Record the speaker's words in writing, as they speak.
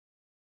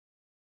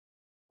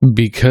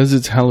Because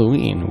it's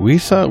Halloween, we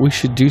thought we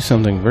should do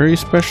something very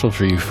special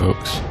for you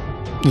folks.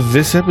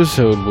 This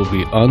episode will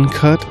be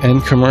uncut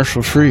and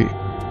commercial free.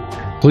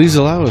 Please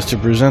allow us to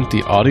present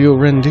the audio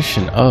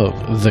rendition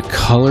of The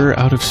Color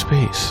Out of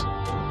Space,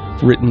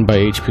 written by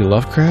H.P.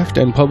 Lovecraft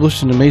and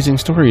published in Amazing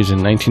Stories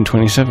in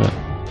 1927.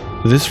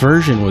 This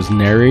version was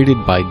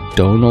narrated by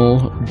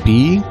Donal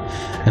B.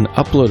 and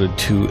uploaded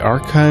to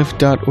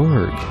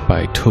archive.org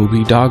by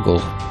Toby Doggle.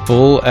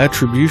 Full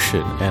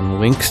attribution and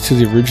links to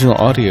the original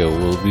audio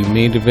will be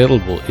made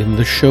available in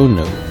the show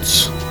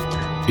notes.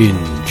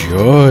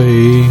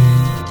 Enjoy!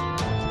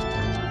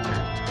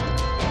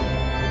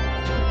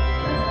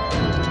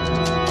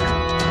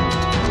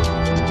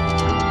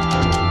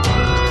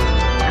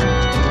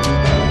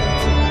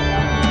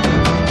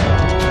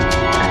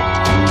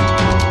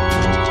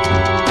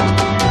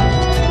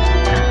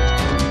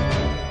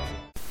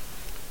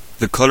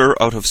 The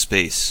Color Out of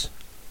Space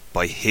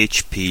by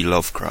H.P.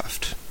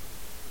 Lovecraft.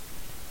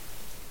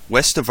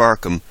 West of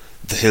Arkham,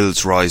 the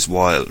hills rise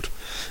wild,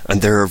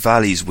 and there are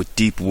valleys with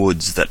deep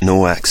woods that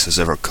no axe has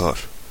ever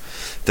cut.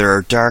 There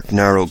are dark,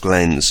 narrow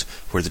glens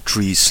where the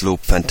trees slope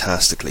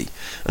fantastically,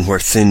 and where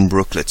thin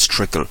brooklets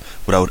trickle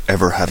without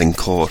ever having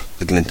caught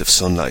the glint of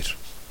sunlight.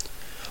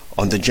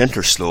 On the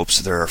gentler slopes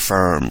there are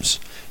farms,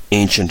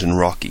 ancient and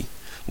rocky,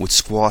 with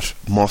squat,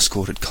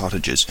 moss-coated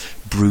cottages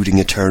brooding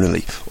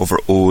eternally over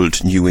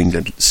old New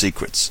England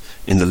secrets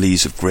in the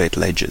lees of great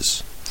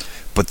ledges.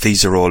 But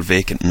these are all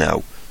vacant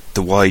now,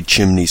 the wide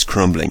chimneys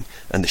crumbling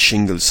and the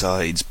shingled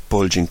sides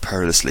bulging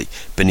perilously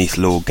beneath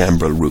low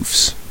gambrel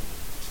roofs.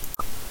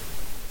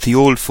 The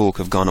old folk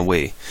have gone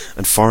away,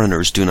 and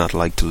foreigners do not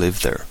like to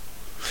live there.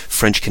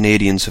 French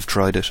Canadians have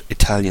tried it,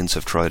 Italians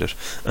have tried it,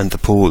 and the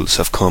Poles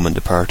have come and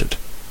departed.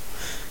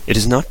 It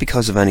is not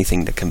because of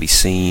anything that can be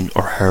seen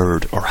or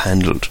heard or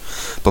handled,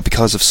 but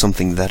because of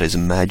something that is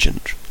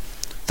imagined.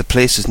 The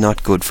place is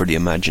not good for the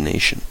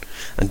imagination,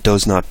 and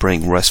does not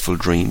bring restful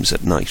dreams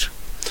at night.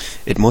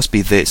 It must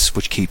be this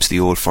which keeps the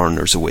old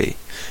foreigners away,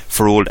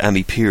 for old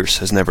Ammi Pierce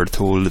has never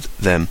told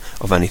them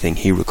of anything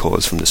he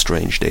recalls from the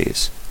strange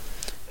days.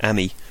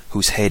 Ammi,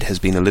 whose head has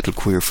been a little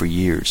queer for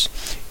years,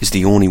 is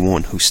the only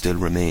one who still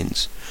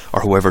remains,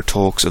 or whoever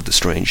talks of the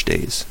strange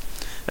days.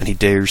 And he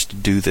dares to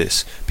do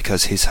this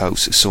because his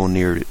house is so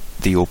near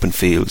the open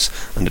fields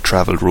and the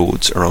travelled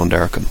roads around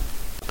Arkham.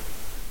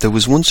 There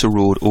was once a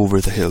road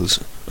over the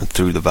hills and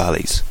through the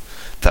valleys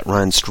that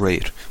ran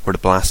straight where the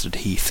blasted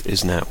heath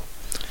is now.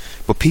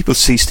 But people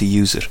ceased to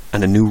use it,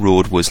 and a new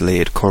road was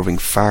laid curving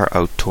far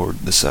out toward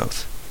the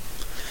south.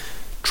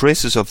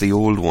 Traces of the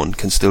old one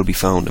can still be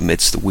found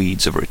amidst the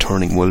weeds of a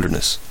returning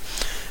wilderness,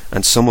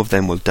 and some of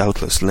them will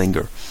doubtless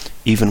linger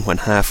even when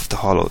half of the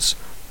hollows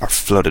are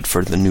flooded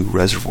for the new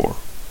reservoir.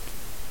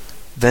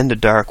 Then the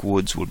dark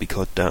woods will be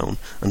cut down,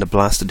 and the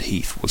blasted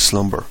heath will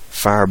slumber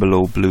far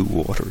below blue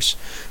waters,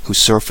 whose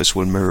surface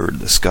will mirror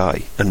the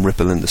sky and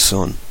ripple in the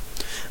sun,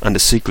 and the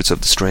secrets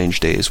of the strange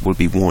days will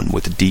be one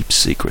with the deep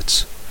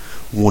secrets,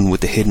 one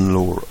with the hidden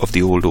lore of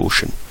the old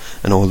ocean,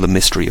 and all the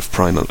mystery of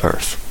primal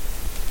earth.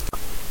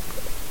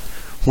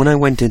 When I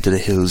went into the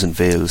hills and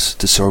vales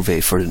to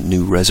survey for the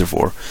new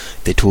reservoir,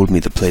 they told me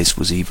the place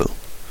was evil.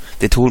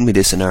 They told me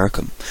this in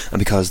Arkham, and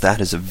because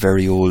that is a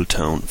very old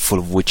town full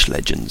of witch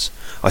legends,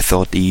 I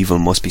thought the evil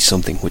must be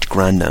something which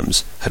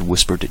grandams had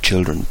whispered to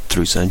children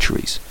through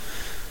centuries.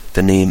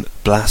 The name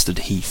Blasted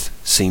Heath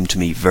seemed to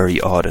me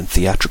very odd and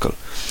theatrical,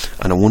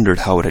 and I wondered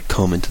how it had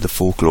come into the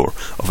folklore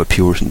of a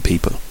Puritan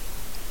people.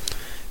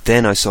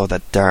 Then I saw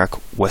that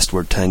dark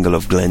westward tangle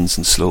of glens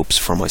and slopes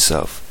for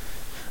myself,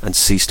 and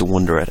ceased to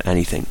wonder at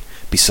anything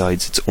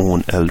besides its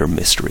own elder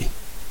mystery.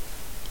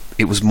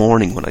 It was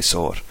morning when I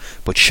saw it,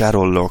 but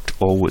shadow lurked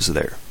always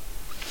there.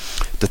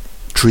 The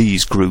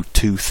trees grew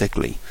too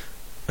thickly,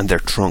 and their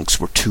trunks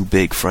were too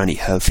big for any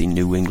healthy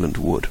New England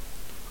wood.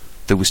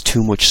 There was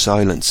too much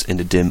silence in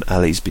the dim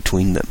alleys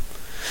between them,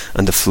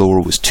 and the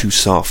floor was too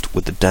soft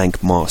with the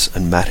dank moss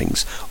and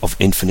mattings of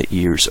infinite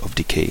years of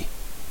decay.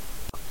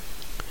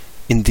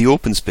 In the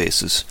open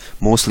spaces,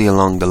 mostly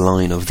along the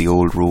line of the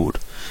old road,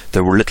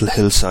 there were little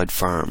hillside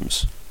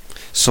farms,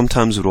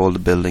 sometimes with all the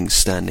buildings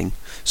standing,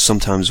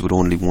 sometimes with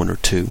only one or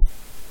two,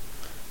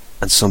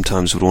 and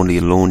sometimes with only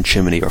a lone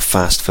chimney or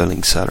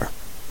fast-filling cellar.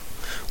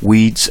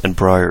 Weeds and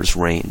briars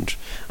reigned,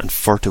 and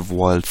furtive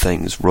wild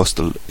things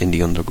rustled in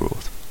the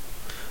undergrowth.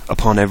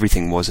 Upon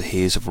everything was a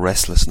haze of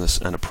restlessness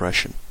and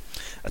oppression,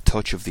 a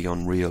touch of the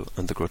unreal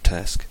and the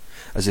grotesque,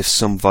 as if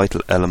some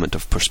vital element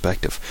of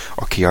perspective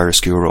or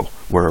chiaroscuro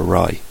were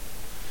awry.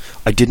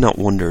 I did not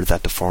wonder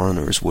that the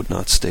foreigners would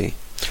not stay,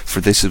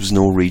 for this was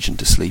no region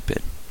to sleep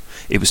in.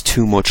 It was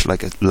too much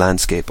like a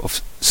landscape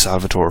of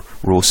Salvator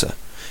Rosa,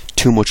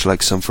 too much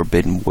like some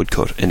forbidden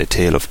woodcut in a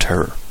tale of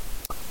terror.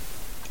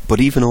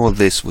 But even all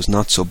this was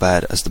not so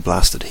bad as the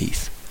blasted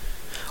heath.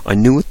 I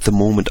knew it the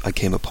moment I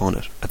came upon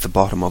it, at the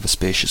bottom of a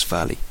spacious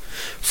valley,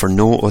 for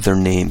no other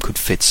name could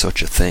fit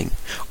such a thing,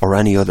 or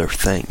any other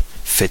thing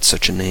fit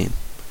such a name.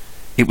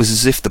 It was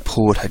as if the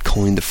poet had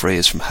coined the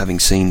phrase from having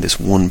seen this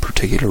one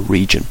particular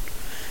region.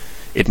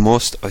 It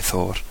must, I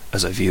thought,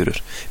 as I viewed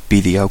it, be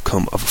the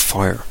outcome of a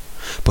fire.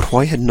 But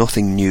why had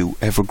nothing new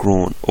ever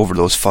grown over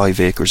those 5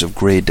 acres of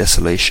grey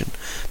desolation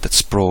that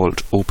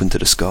sprawled open to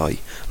the sky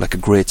like a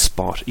great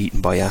spot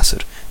eaten by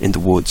acid in the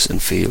woods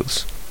and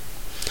fields?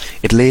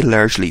 It lay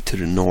largely to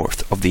the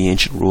north of the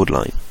ancient road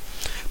line,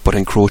 but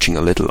encroaching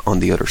a little on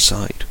the other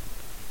side.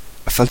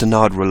 I felt an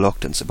odd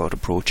reluctance about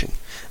approaching,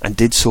 and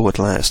did so at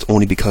last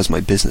only because my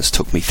business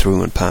took me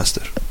through and past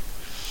it.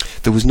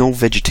 There was no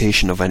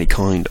vegetation of any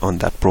kind on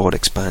that broad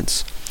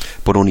expanse,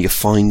 but only a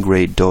fine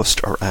grey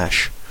dust or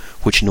ash,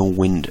 which no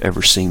wind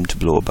ever seemed to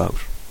blow about.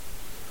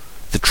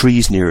 The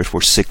trees near it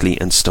were sickly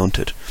and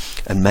stunted,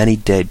 and many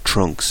dead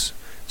trunks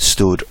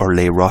stood or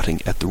lay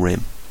rotting at the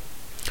rim.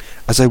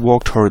 As I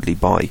walked hurriedly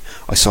by,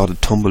 I saw the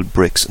tumbled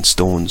bricks and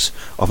stones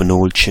of an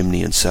old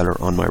chimney and cellar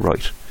on my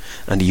right,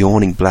 and the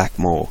yawning black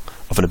maw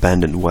of an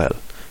abandoned well,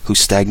 whose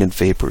stagnant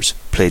vapours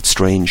played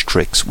strange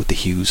tricks with the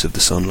hues of the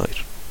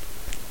sunlight.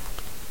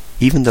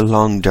 Even the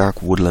long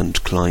dark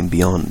woodland climb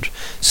beyond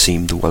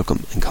seemed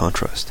welcome in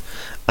contrast,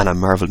 and I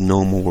marvelled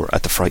no more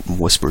at the frightened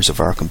whispers of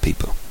Arkham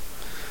people.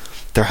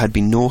 There had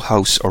been no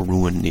house or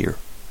ruin near.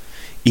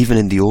 Even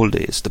in the old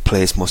days the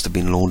place must have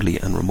been lonely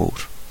and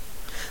remote.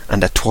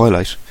 And at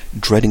twilight,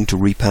 dreading to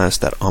repass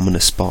that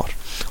ominous spot,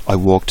 I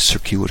walked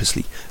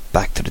circuitously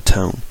back to the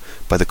town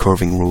by the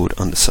curving road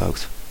on the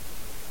south.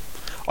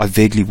 I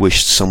vaguely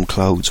wished some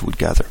clouds would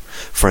gather,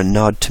 for a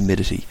gnawed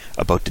timidity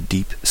about the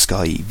deep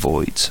skyey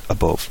voids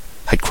above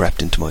had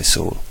crept into my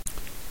soul.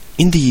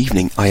 In the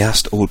evening I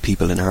asked old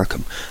people in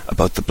Arkham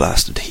about the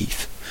blasted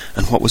heath,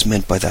 and what was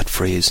meant by that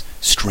phrase,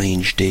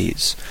 strange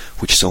days,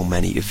 which so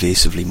many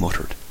evasively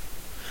muttered.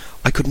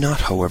 I could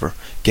not, however,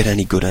 get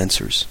any good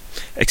answers,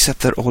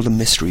 except that all the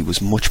mystery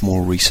was much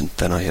more recent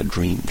than I had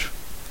dreamed.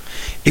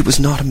 It was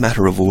not a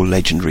matter of old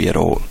legendary at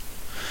all,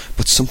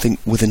 but something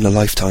within the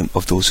lifetime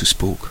of those who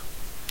spoke.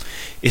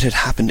 It had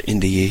happened in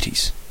the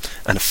 80s,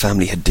 and a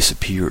family had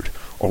disappeared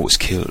or was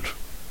killed.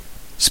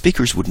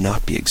 Speakers would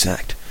not be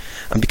exact,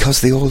 and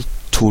because they all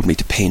told me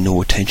to pay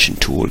no attention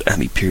to old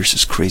Ammi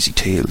Pierce's crazy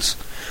tales,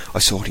 I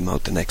sought him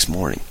out the next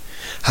morning,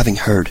 having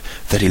heard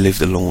that he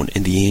lived alone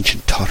in the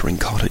ancient tottering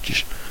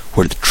cottage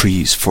where the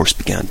trees first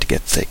began to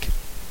get thick.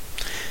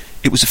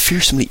 It was a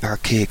fearsomely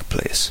archaic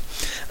place,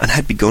 and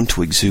had begun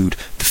to exude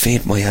the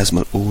faint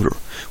miasmal odour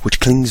which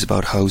clings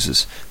about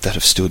houses that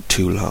have stood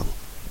too long.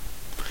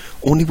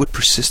 Only with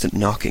persistent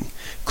knocking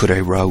could I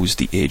rouse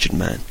the aged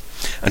man,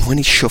 and when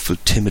he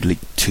shuffled timidly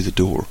to the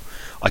door,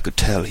 I could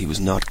tell he was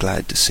not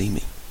glad to see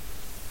me.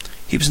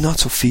 He was not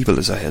so feeble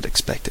as I had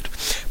expected,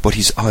 but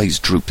his eyes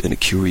drooped in a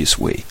curious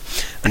way,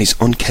 and his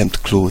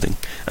unkempt clothing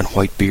and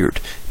white beard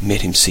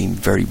made him seem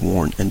very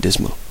worn and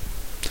dismal.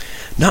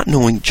 Not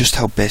knowing just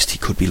how best he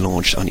could be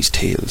launched on his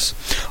tales,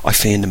 I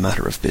feigned a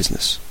matter of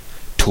business,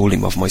 told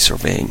him of my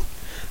surveying,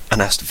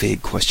 and asked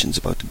vague questions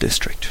about the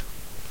district.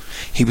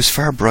 He was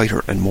far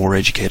brighter and more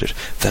educated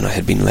than I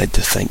had been led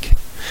to think,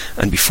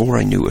 and before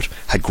I knew it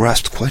had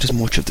grasped quite as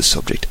much of the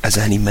subject as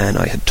any man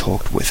I had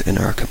talked with in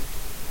Arkham.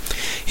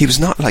 He was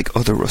not like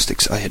other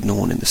rustics I had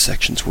known in the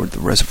sections where the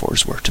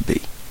reservoirs were to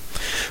be.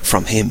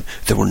 From him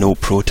there were no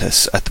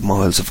protests at the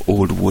miles of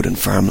old wood and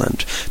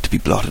farmland to be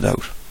blotted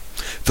out,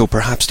 though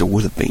perhaps there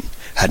would have been,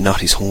 had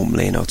not his home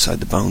lain outside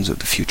the bounds of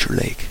the future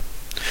lake.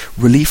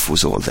 Relief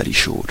was all that he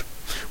showed,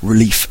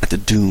 relief at the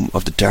doom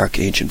of the dark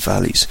ancient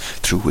valleys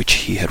through which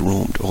he had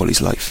roamed all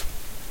his life.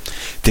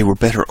 They were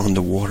better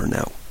under water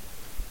now,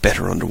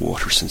 better under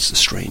water since the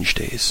strange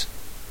days.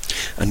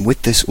 And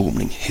with this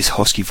opening his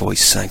husky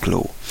voice sank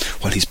low,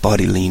 while his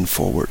body leaned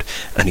forward,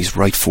 and his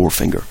right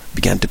forefinger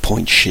began to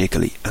point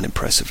shakily and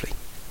impressively.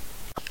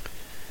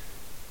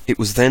 It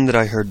was then that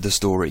I heard the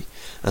story,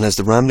 and as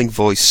the rambling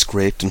voice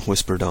scraped and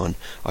whispered on,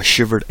 I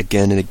shivered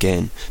again and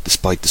again,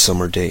 despite the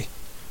summer day.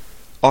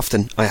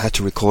 Often I had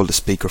to recall the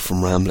speaker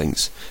from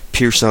ramblings,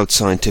 pierce out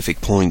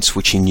scientific points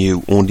which he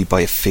knew only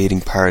by a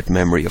fading parrot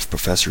memory of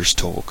Professor's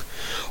talk,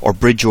 or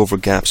bridge over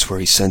gaps where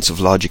his sense of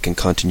logic and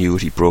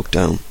continuity broke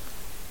down.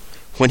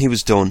 When he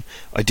was done,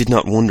 I did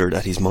not wonder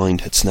that his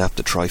mind had snapped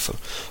a trifle,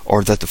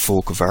 or that the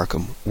folk of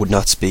Arkham would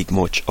not speak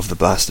much of the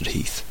blasted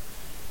heath.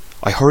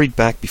 I hurried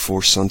back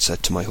before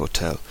sunset to my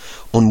hotel,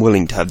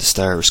 unwilling to have the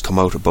stars come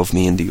out above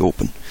me in the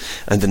open,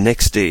 and the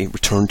next day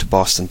returned to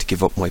Boston to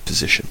give up my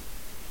position.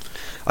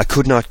 I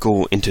could not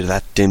go into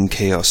that dim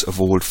chaos of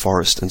old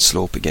forest and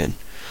slope again,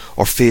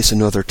 or face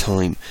another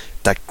time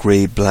that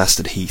grey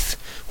blasted heath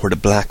where the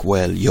black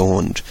well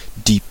yawned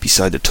deep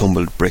beside the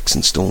tumbled bricks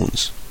and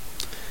stones.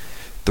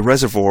 The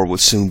reservoir will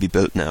soon be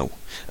built now,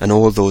 and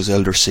all those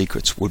elder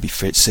secrets will be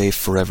safe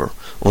forever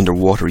under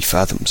watery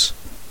fathoms.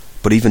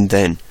 But even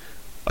then,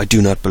 I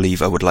do not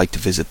believe I would like to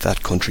visit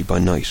that country by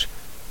night,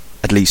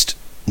 at least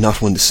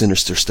not when the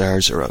sinister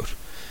stars are out,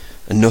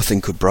 and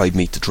nothing could bribe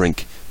me to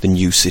drink the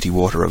new city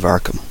water of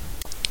Arkham.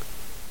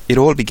 It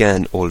all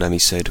began, old Emmy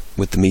said,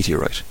 with the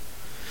meteorite.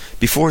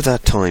 Before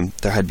that time,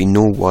 there had been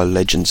no wild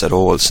legends at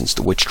all since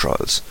the witch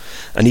trials,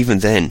 and even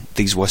then,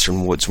 these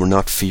western woods were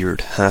not feared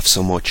half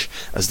so much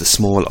as the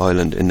small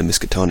island in the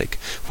Miskatonic,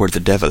 where the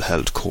devil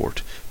held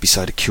court,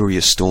 beside a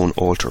curious stone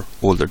altar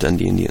older than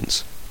the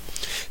Indians.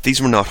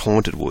 These were not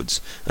haunted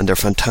woods, and their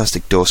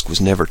fantastic dusk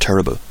was never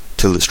terrible,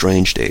 till the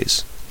strange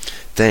days.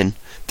 Then,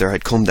 there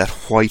had come that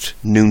white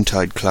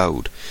noontide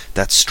cloud,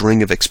 that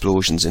string of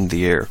explosions in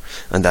the air,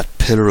 and that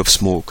pillar of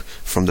smoke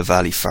from the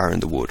valley far in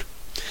the wood.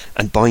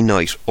 And by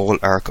night all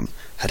Arkham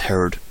had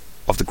heard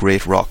of the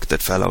great rock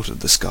that fell out of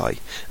the sky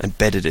and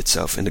bedded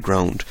itself in the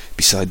ground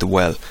beside the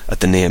well at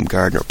the Nahum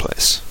Gardner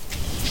place.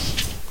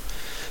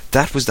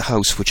 That was the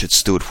house which had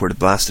stood where the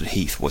blasted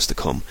heath was to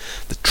come,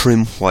 the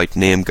trim white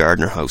Nahum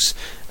Gardner house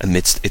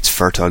amidst its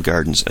fertile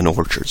gardens and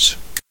orchards.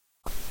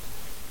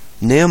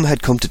 Nahum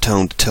had come to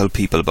town to tell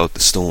people about the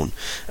stone,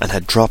 and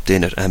had dropped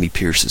in at Ammi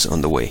Pierce's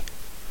on the way.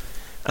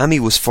 Ammi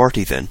was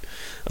 40 then,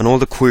 and all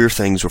the queer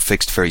things were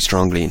fixed very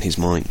strongly in his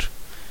mind.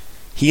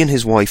 He and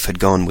his wife had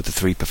gone with the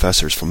 3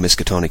 professors from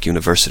Miskatonic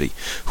University,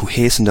 who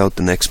hastened out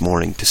the next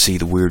morning to see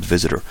the weird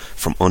visitor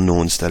from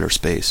unknown stellar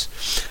space,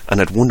 and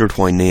had wondered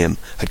why Nahum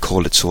had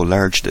called it so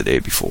large the day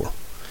before.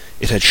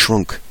 It had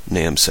shrunk,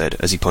 Nahum said,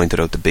 as he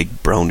pointed out the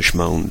big brownish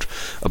mound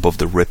above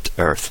the ripped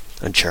earth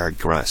and charred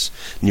grass,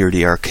 near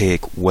the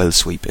archaic well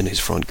sweep in his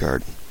front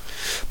garden.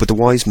 But the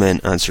wise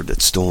men answered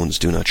that stones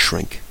do not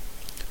shrink.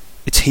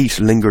 Its heat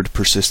lingered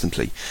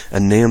persistently,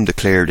 and Nahum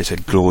declared it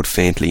had glowed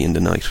faintly in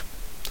the night.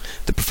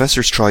 The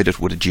professors tried it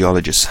with a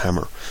geologist's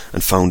hammer,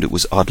 and found it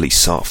was oddly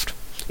soft.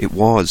 It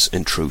was,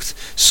 in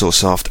truth, so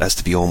soft as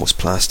to be almost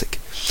plastic,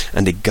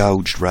 and they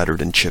gouged rather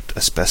than chipped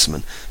a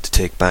specimen to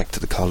take back to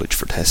the college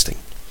for testing.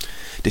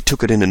 They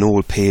took it in an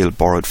old pail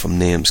borrowed from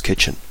Nahum's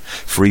kitchen,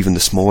 for even the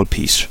small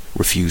piece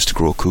refused to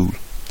grow cool.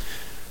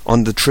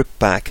 On the trip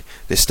back,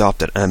 they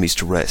stopped at Ammi's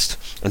to rest,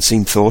 and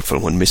seemed thoughtful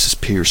when Mrs.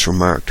 Pierce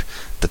remarked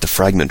that the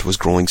fragment was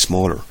growing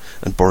smaller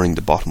and burning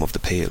the bottom of the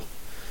pail.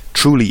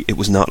 Truly it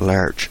was not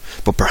large,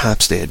 but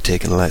perhaps they had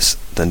taken less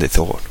than they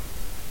thought.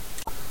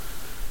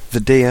 The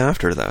day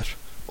after that,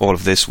 all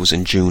of this was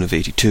in June of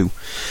 '82,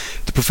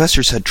 the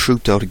professors had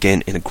trooped out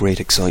again in a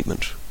great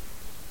excitement.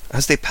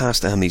 As they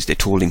passed Ammi's, they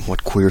told him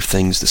what queer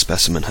things the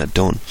specimen had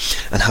done,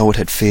 and how it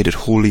had faded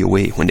wholly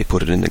away when they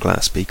put it in the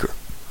glass beaker.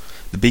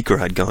 The beaker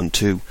had gone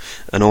too,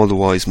 and all the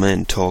wise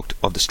men talked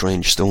of the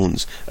strange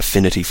stone's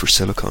affinity for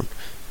silicon.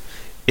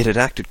 It had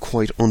acted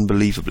quite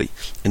unbelievably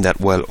in that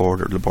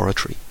well-ordered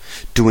laboratory,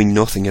 doing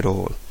nothing at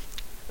all,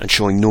 and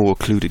showing no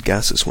occluded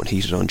gases when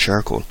heated on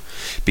charcoal,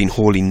 being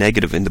wholly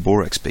negative in the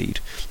borax bead,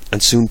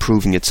 and soon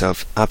proving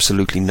itself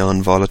absolutely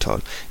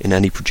non-volatile in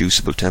any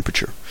producible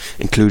temperature,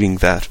 including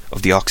that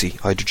of the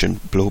oxyhydrogen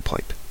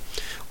blowpipe.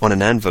 On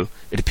an anvil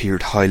it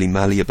appeared highly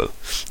malleable,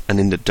 and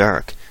in the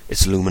dark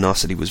its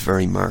luminosity was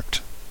very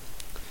marked.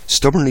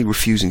 Stubbornly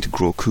refusing to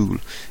grow cool,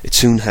 it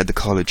soon had the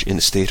college in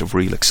a state of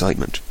real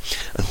excitement,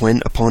 and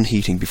when, upon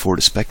heating before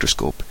the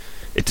spectroscope,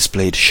 it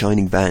displayed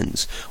shining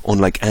bands,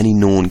 unlike any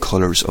known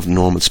colours of the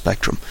normal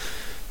spectrum,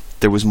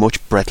 there was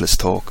much breathless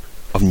talk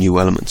of new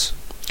elements,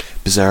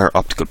 bizarre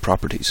optical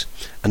properties,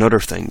 and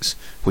other things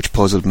which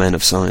puzzled men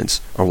of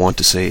science are wont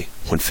to say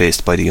when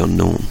faced by the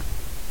unknown.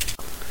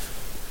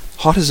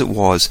 Hot as it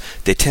was,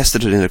 they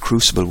tested it in a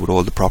crucible with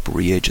all the proper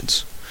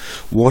reagents.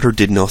 Water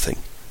did nothing.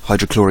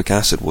 Hydrochloric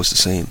acid was the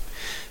same.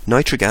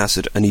 Nitric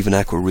acid and even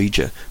aqua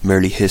regia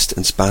merely hissed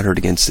and spattered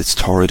against its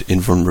torrid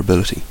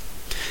invulnerability.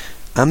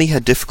 Ammi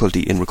had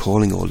difficulty in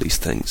recalling all these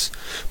things,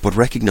 but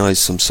recognized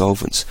some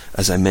solvents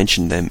as I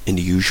mentioned them in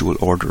the usual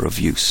order of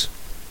use.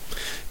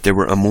 There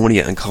were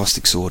ammonia and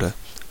caustic soda,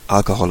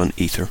 alcohol and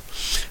ether,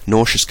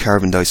 nauseous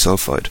carbon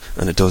disulfide,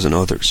 and a dozen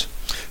others.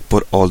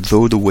 But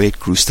although the weight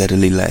grew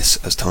steadily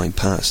less as time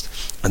passed,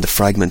 and the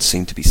fragments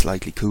seemed to be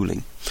slightly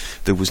cooling,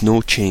 there was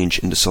no change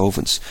in the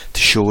solvents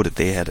to show that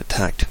they had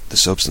attacked the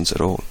substance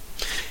at all.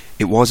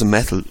 It was a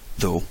metal,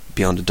 though,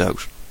 beyond a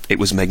doubt. It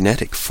was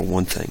magnetic, for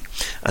one thing,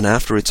 and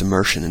after its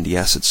immersion in the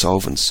acid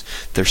solvents,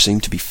 there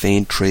seemed to be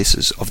faint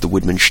traces of the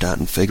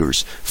Widmanstätten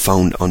figures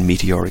found on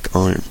meteoric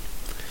iron.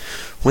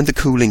 When the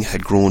cooling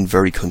had grown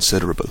very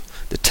considerable,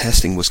 the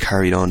testing was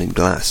carried on in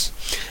glass,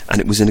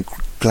 and it was in a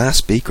glass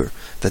beaker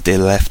that they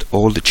left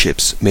all the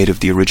chips made of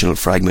the original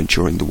fragment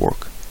during the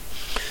work.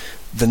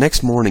 The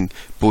next morning,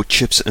 both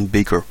chips and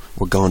beaker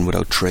were gone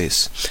without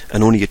trace,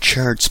 and only a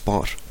charred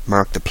spot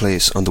marked the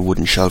place on the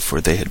wooden shelf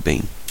where they had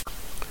been.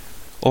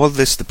 All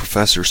this the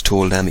professors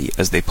told Ammi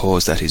as they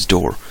paused at his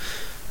door,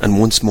 and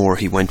once more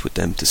he went with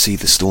them to see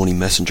the stony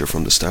messenger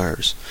from the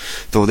stars,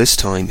 though this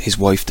time his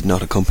wife did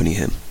not accompany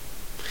him.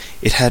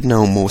 It had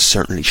now most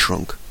certainly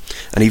shrunk,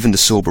 and even the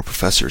sober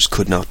professors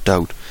could not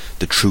doubt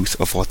the truth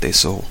of what they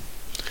saw.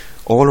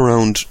 All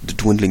around the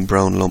dwindling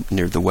brown lump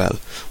near the well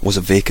was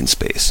a vacant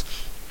space,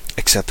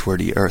 except where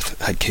the earth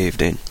had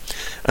caved in,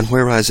 and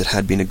whereas it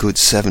had been a good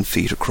 7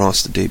 feet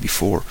across the day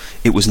before,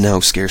 it was now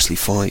scarcely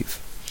 5.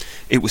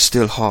 It was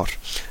still hot,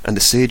 and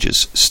the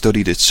sages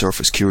studied its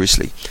surface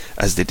curiously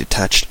as they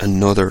detached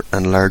another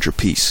and larger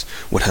piece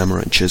with hammer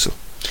and chisel,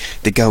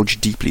 They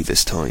gouged deeply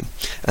this time,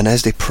 and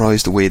as they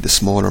prized away the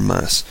smaller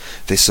mass,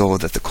 they saw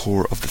that the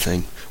core of the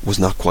thing was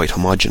not quite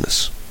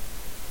homogeneous.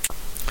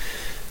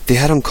 They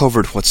had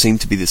uncovered what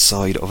seemed to be the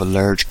side of a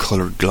large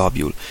coloured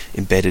globule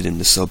embedded in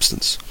the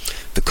substance.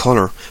 The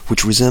colour,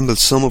 which resembled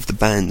some of the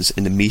bands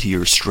in the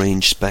meteor's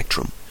strange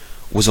spectrum,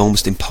 was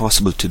almost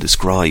impossible to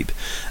describe,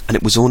 and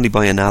it was only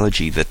by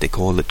analogy that they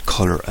called it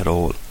colour at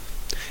all.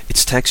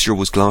 Its texture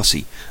was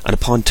glossy, and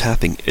upon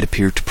tapping it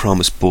appeared to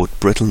promise both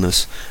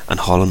brittleness and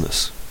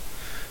hollowness.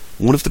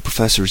 One of the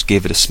professors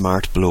gave it a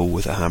smart blow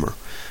with a hammer,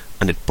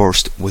 and it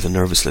burst with a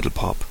nervous little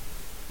pop.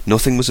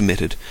 Nothing was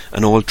emitted,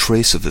 and all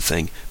trace of the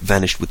thing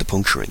vanished with the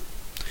puncturing.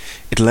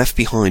 It left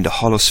behind a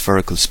hollow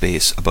spherical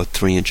space about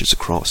 3 inches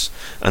across,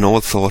 and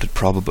all thought it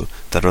probable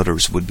that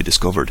others would be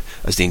discovered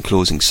as the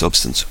enclosing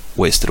substance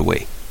wasted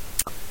away.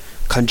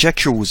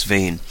 Conjecture was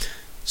vain,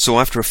 so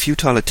after a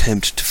futile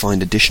attempt to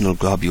find additional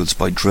globules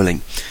by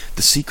drilling,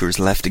 the seekers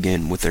left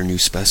again with their new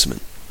specimen,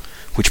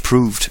 which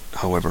proved,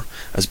 however,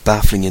 as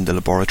baffling in the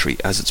laboratory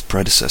as its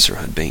predecessor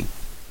had been.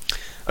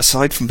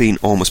 Aside from being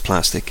almost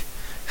plastic,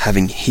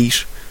 having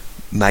heat,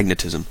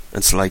 magnetism,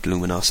 and slight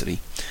luminosity,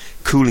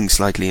 cooling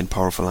slightly in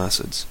powerful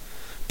acids,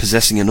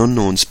 possessing an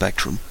unknown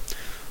spectrum,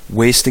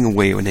 wasting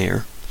away in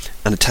air,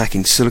 and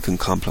attacking silicon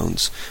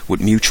compounds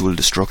with mutual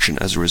destruction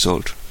as a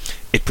result,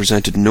 it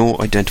presented no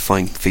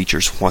identifying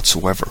features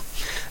whatsoever,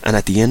 and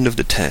at the end of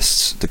the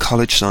tests, the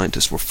college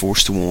scientists were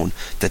forced to own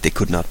that they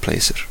could not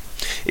place it.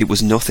 It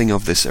was nothing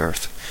of this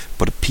earth,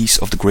 but a piece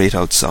of the great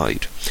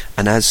outside,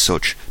 and as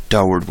such,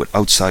 dowered with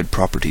outside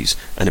properties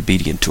and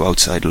obedient to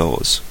outside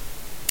laws.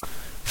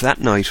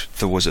 That night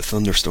there was a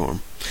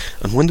thunderstorm,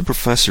 and when the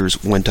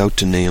professors went out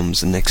to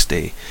Nahum's the next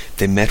day,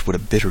 they met with a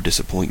bitter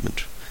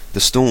disappointment. The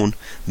stone,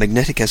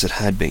 magnetic as it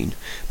had been,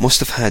 must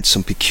have had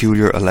some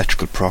peculiar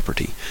electrical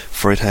property,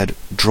 for it had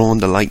drawn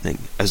the lightning,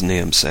 as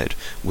Nahum said,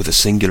 with a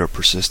singular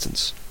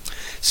persistence.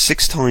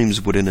 6 times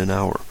within an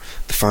hour,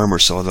 the farmer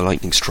saw the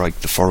lightning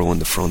strike the furrow in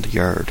the front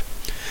yard,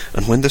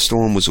 and when the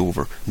storm was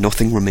over,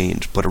 nothing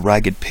remained but a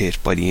ragged pit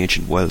by the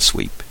ancient well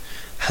sweep,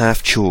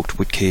 half choked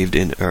with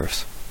caved-in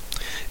earth.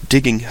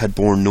 Digging had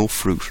borne no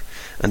fruit,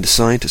 and the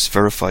scientists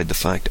verified the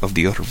fact of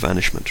the utter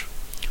vanishment.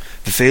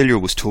 The failure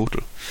was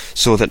total,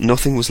 so that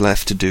nothing was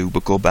left to do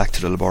but go back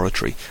to the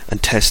laboratory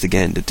and test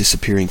again the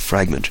disappearing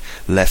fragment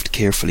left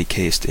carefully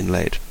cased in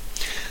lead.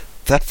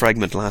 That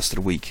fragment lasted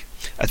a week,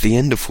 at the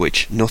end of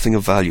which nothing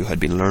of value had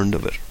been learned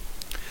of it.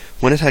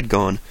 When it had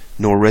gone,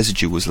 no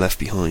residue was left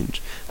behind,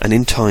 and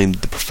in time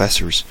the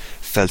professors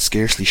felt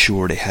scarcely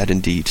sure they had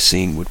indeed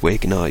seen with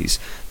waking eyes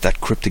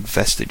that cryptic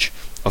vestige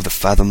of the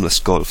fathomless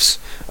gulfs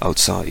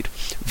outside,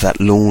 that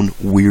lone,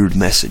 weird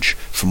message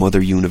from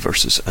other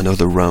universes and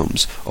other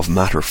realms of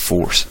matter,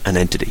 force, and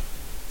entity.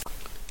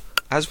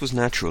 As was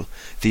natural,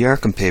 the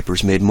Arkham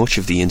papers made much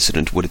of the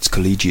incident with its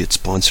collegiate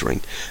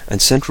sponsoring,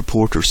 and sent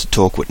reporters to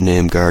talk with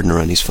Nahum Gardner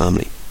and his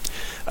family.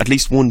 At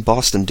least one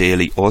Boston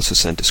daily also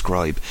sent a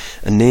scribe,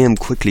 and Nahum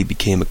quickly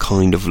became a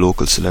kind of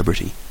local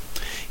celebrity.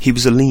 He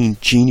was a lean,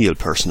 genial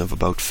person of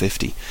about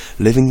 50,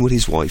 living with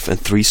his wife and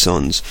 3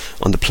 sons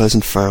on the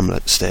pleasant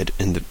farmstead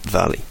in the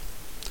valley.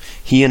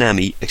 He and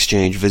Amy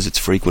exchanged visits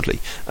frequently,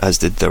 as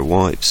did their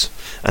wives,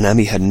 and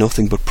Amy had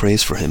nothing but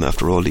praise for him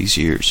after all these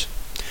years.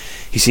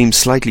 He seemed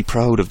slightly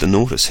proud of the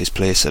notice his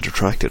place had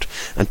attracted,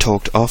 and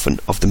talked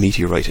often of the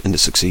meteorite in the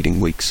succeeding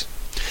weeks.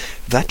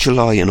 That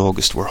July and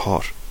August were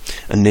hot,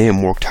 and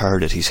Nahum worked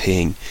hard at his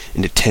haying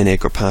in the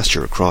 10-acre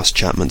pasture across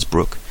Chapman's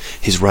Brook,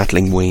 his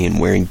rattling wain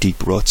wearing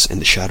deep ruts in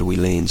the shadowy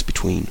lanes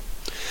between.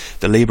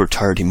 The labour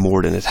tired him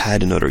more than it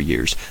had in other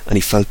years, and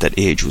he felt that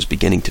age was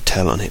beginning to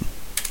tell on him.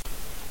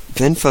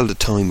 Then fell the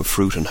time of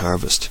fruit and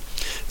harvest.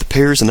 The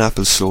pears and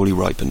apples slowly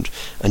ripened,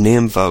 and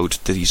Nahum vowed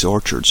that his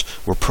orchards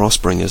were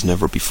prospering as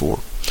never before.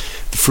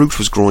 The fruit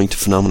was growing to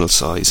phenomenal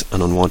size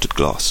and unwanted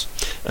gloss,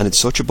 and in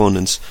such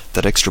abundance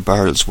that extra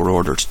barrels were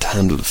ordered to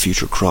handle the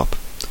future crop.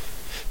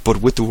 But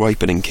with the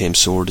ripening came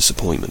sore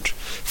disappointment.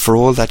 For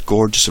all that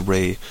gorgeous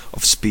array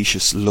of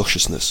specious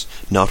lusciousness,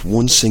 not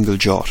one single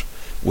jot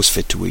was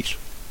fit to eat.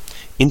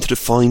 Into the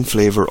fine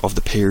flavour of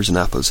the pears and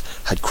apples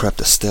had crept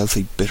a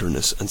stealthy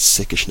bitterness and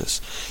sickishness,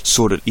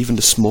 so that even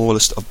the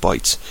smallest of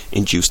bites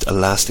induced a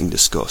lasting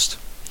disgust.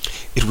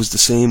 It was the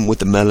same with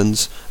the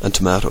melons and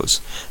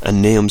tomatoes,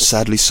 and Nahum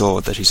sadly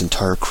saw that his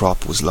entire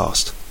crop was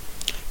lost.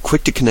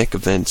 Quick to connect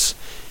events,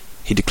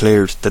 he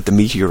declared that the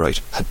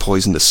meteorite had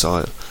poisoned the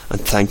soil,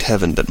 and thanked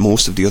heaven that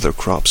most of the other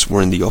crops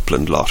were in the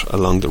upland lot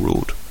along the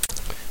road.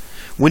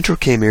 Winter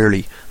came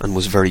early and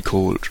was very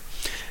cold.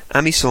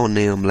 Amy saw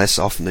Nahum less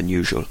often than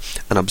usual,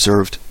 and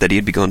observed that he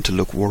had begun to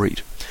look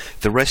worried.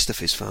 The rest of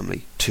his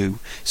family, too,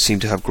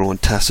 seemed to have grown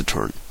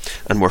taciturn,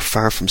 and were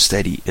far from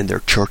steady in their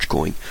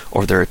church-going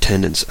or their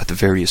attendance at the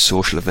various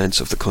social events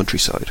of the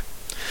countryside.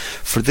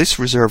 For this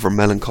reserve or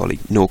melancholy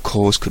no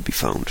cause could be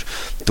found,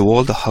 though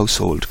all the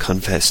household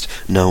confessed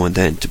now and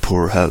then to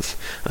poor health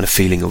and a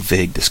feeling of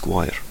vague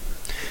disquiet.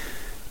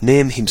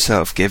 Nahum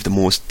himself gave the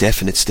most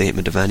definite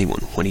statement of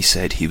anyone when he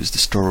said he was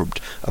disturbed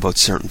about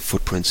certain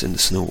footprints in the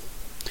snow.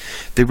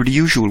 They were the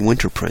usual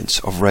winter prints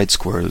of red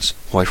squirrels,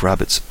 white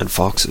rabbits and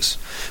foxes,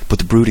 but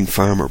the brooding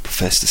farmer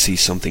professed to see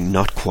something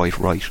not quite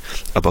right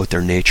about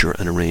their nature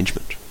and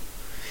arrangement.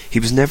 He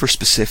was never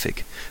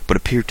specific, but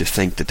appeared to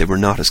think that they were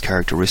not as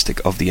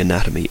characteristic of the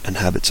anatomy and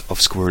habits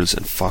of squirrels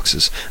and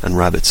foxes and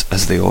rabbits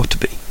as they ought to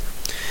be.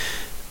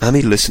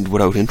 Amy listened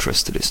without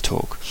interest to this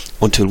talk,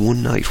 until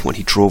one night when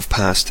he drove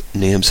past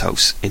Name's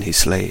house in his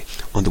sleigh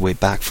on the way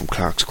back from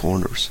Clark's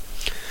Corners.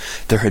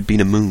 There had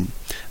been a moon,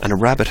 and a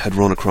rabbit had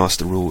run across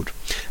the road,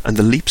 and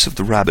the leaps of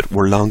the rabbit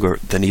were longer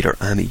than either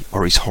Amy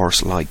or his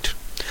horse liked.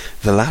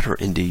 The latter,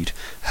 indeed,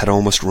 had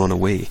almost run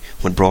away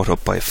when brought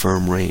up by a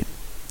firm rein.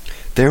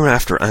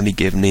 Thereafter Amy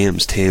gave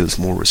Name's tales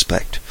more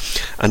respect,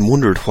 and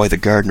wondered why the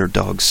gardener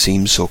dogs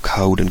seemed so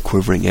cowed and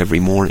quivering every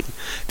morning.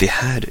 They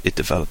had, it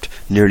developed,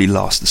 nearly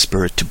lost the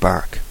spirit to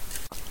bark.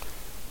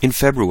 In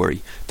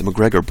February, the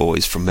McGregor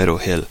boys from Meadow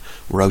Hill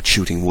were out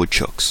shooting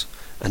woodchucks,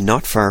 and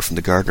not far from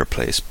the Gardner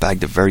place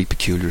bagged a very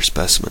peculiar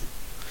specimen.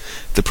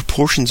 The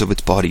proportions of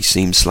its body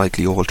seemed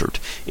slightly altered,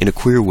 in a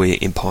queer way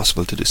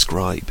impossible to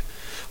describe,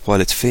 while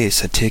its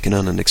face had taken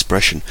on an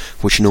expression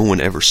which no one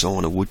ever saw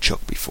in a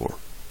woodchuck before.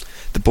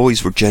 The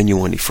boys were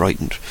genuinely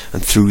frightened,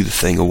 and threw the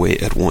thing away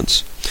at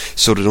once,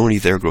 so that only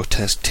their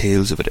grotesque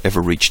tales of it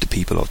ever reached the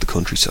people of the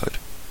countryside.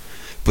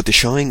 But the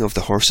shying of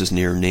the horses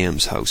near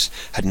Name's house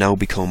had now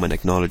become an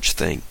acknowledged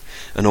thing,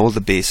 and all the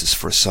basis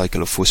for a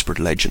cycle of whispered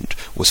legend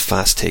was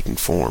fast taking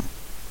form.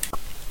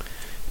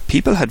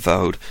 People had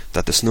vowed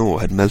that the snow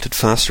had melted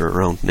faster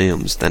around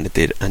Name's than it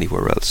did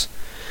anywhere else,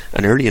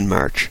 and early in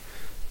March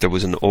there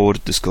was an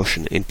awed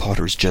discussion in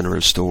Potter's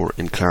General Store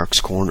in Clark's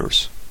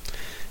Corners.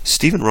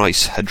 Stephen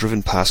Rice had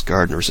driven past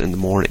Gardner's in the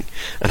morning,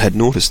 and had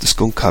noticed the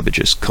skunk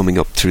cabbages coming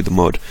up through the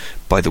mud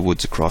by the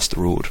woods across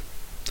the road.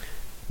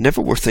 Never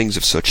were things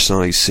of such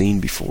size seen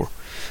before,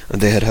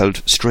 and they had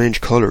held strange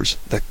colours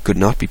that could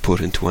not be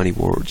put into any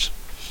words.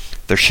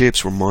 Their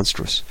shapes were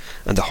monstrous,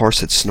 and the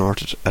horse had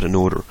snorted at an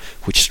odour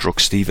which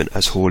struck Stephen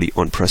as wholly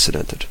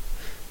unprecedented.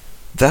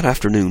 That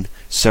afternoon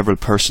several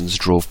persons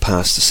drove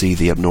past to see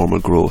the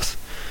abnormal growth,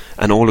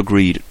 and all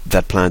agreed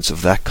that plants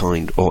of that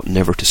kind ought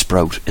never to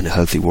sprout in a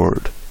healthy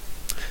world.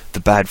 The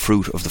bad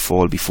fruit of the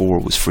fall before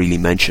was freely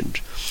mentioned,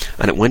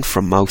 and it went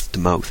from mouth to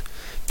mouth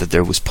that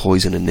there was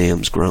poison in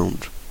Name's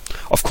ground.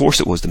 Of course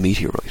it was the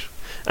meteorite,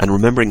 and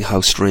remembering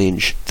how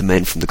strange the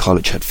men from the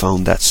college had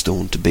found that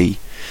stone to be,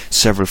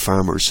 several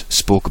farmers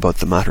spoke about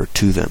the matter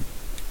to them.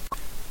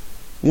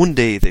 One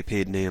day they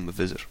paid Name a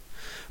visit,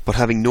 but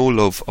having no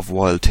love of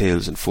wild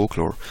tales and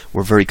folklore,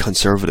 were very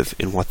conservative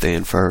in what they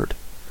inferred.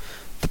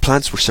 The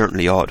plants were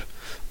certainly odd,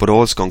 but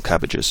all skunk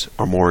cabbages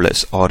are more or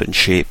less odd in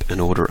shape and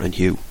odour and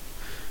hue.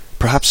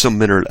 Perhaps some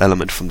mineral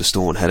element from the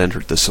stone had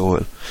entered the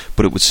soil,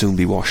 but it would soon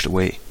be washed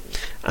away.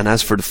 And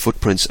as for the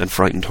footprints and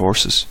frightened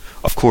horses,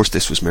 of course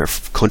this was mere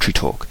country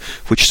talk,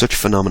 which such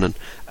phenomenon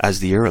as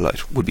the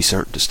aerolite would be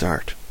certain to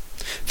start.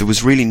 There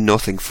was really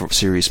nothing for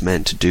serious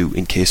men to do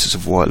in cases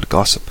of wild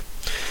gossip,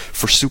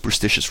 for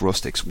superstitious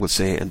rustics will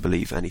say and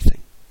believe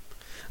anything.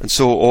 And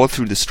so all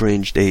through the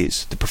strange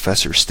days the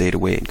professors stayed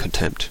away in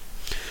contempt.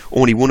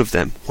 Only one of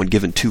them, when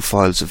given 2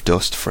 files of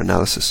dust for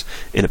analysis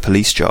in a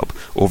police job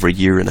over a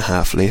year and a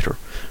half later,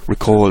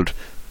 recalled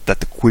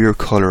that the queer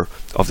colour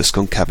of the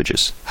skunk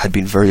cabbages had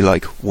been very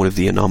like one of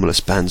the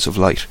anomalous bands of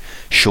light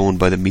shown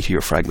by the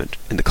meteor fragment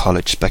in the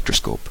college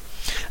spectroscope,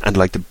 and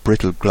like the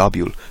brittle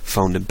globule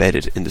found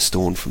embedded in the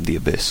stone from the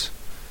abyss.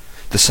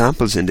 The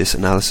samples in this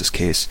analysis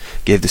case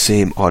gave the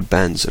same odd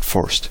bands at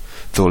first,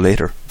 though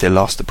later they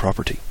lost the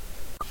property.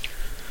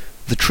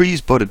 The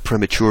trees budded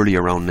prematurely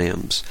around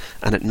Name's,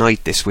 and at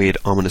night they swayed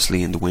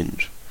ominously in the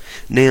wind.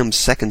 Name's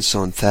second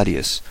son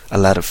Thaddeus, a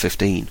lad of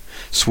 15,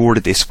 swore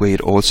that they swayed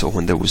also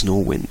when there was no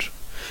wind,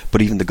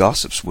 but even the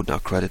gossips would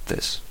not credit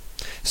this.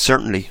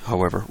 Certainly,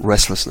 however,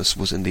 restlessness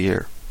was in the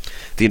air.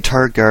 The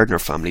entire Gardner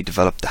family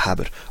developed the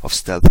habit of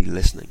stealthy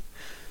listening,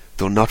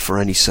 though not for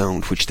any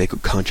sound which they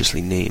could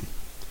consciously name.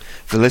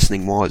 The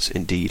listening was,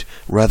 indeed,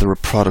 rather a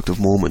product of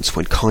moments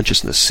when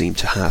consciousness seemed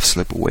to half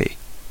slip away.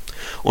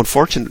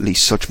 Unfortunately,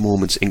 such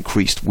moments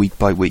increased week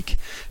by week,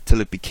 till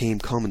it became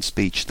common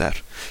speech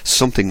that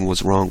something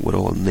was wrong with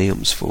all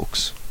Name's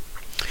folks.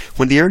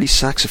 When the early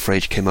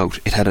saxifrage came out,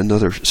 it had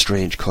another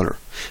strange colour,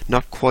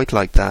 not quite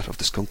like that of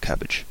the skunk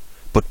cabbage,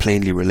 but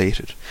plainly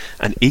related,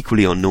 and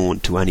equally unknown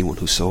to anyone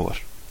who saw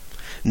it.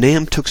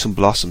 Name took some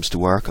blossoms to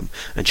Arkham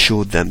and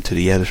showed them to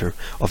the editor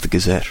of the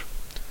Gazette,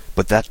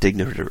 but that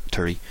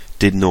dignitary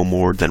did no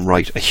more than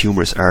write a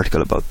humorous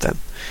article about them,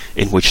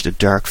 in which the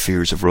dark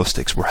fears of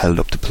rustics were held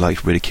up to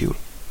polite ridicule.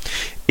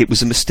 It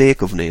was a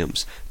mistake of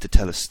Name's to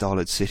tell a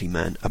stolid city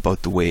man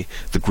about the way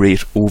the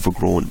great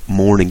overgrown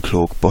mourning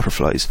cloak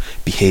butterflies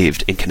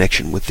behaved in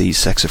connection with these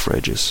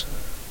saxifrages.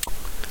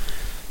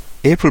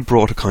 April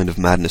brought a kind of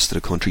madness to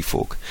the country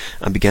folk,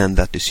 and began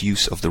that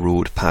disuse of the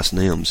road past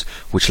Name's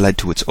which led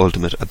to its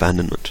ultimate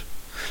abandonment.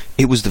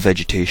 It was the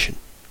vegetation.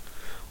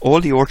 All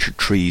the orchard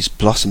trees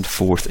blossomed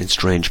forth in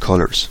strange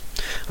colours,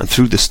 and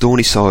through the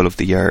stony soil of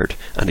the yard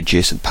and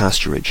adjacent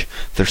pasturage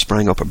there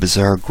sprang up a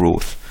bizarre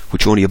growth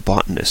which only a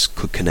botanist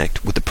could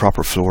connect with the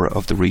proper flora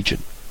of the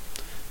region.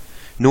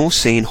 No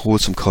sane,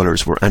 wholesome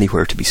colours were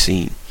anywhere to be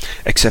seen,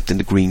 except in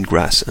the green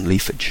grass and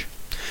leafage.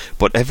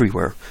 But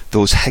everywhere,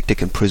 those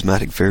hectic and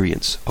prismatic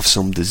variants of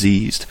some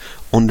diseased,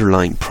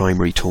 underlying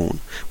primary tone,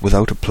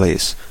 without a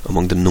place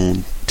among the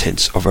known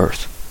tints of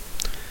earth.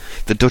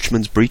 The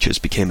Dutchman's breeches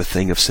became a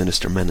thing of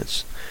sinister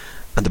menace,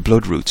 and the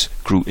bloodroots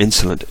grew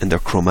insolent in their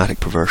chromatic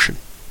perversion.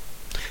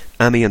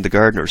 Amy and the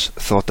gardeners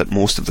thought that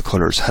most of the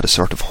colours had a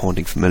sort of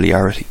haunting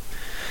familiarity,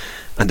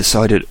 and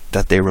decided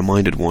that they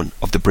reminded one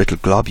of the brittle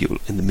globule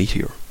in the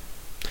meteor.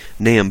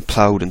 Nahum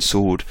ploughed and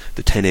sowed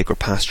the 10-acre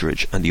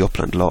pasturage and the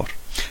upland lot,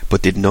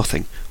 but did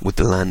nothing with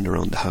the land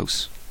around the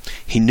house.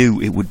 He knew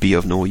it would be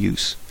of no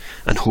use,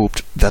 and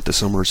hoped that the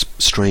summer's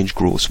strange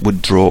growths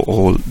would draw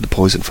all the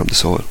poison from the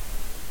soil.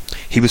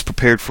 He was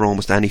prepared for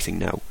almost anything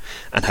now,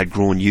 and had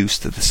grown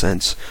used to the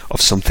sense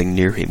of something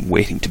near him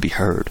waiting to be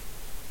heard.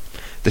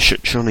 The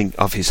shunning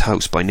of his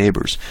house by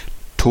neighbours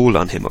told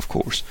on him, of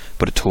course,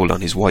 but it told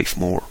on his wife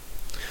more.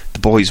 The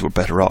boys were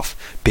better off,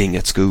 being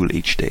at school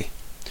each day,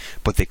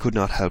 but they could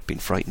not help being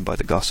frightened by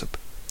the gossip.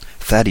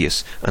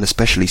 Thaddeus, an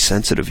especially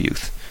sensitive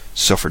youth,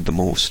 suffered the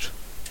most.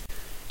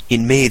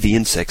 In May the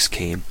insects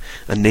came,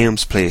 and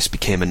Nahum's place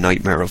became a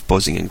nightmare of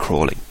buzzing and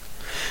crawling.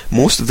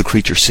 Most of the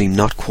creatures seemed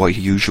not quite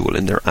usual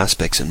in their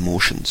aspects and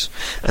motions,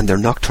 and their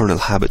nocturnal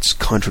habits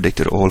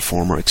contradicted all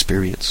former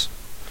experience.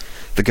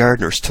 The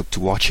gardeners took to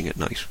watching at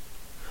night,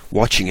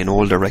 watching in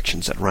all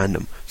directions at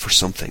random for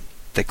something,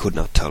 they could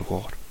not tell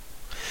what.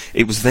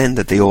 It was then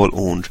that they all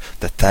owned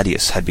that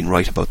Thaddeus had been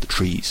right about the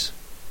trees.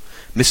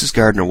 Mrs.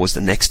 Gardner was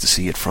the next to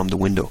see it from the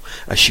window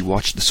as she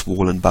watched the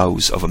swollen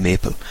boughs of a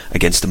maple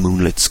against the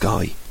moonlit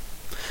sky.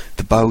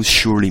 The boughs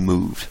surely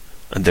moved,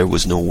 and there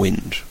was no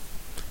wind.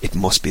 It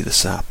must be the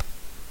sap.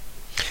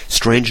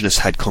 Strangeness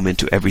had come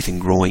into everything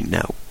growing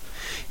now,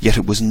 yet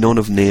it was none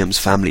of Nahum's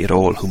family at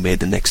all who made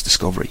the next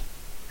discovery.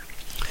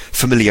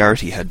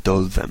 Familiarity had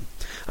dulled them,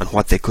 and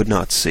what they could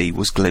not see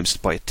was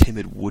glimpsed by a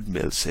timid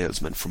woodmill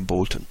salesman from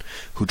Bolton,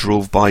 who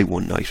drove by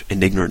one night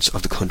in ignorance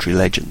of the country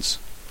legends.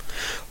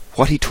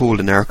 What he told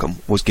in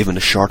Arkham was given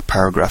a short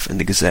paragraph in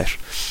the Gazette,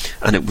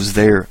 and it was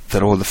there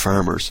that all the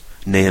farmers,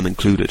 Nahum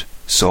included,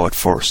 saw it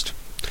first.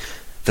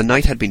 The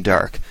night had been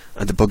dark,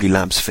 and the buggy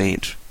lamps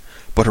faint,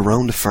 but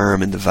around the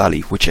farm in the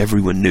valley, which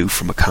everyone knew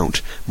from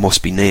account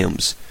must be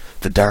Nahum's,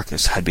 the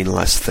darkness had been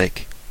less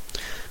thick.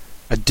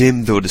 A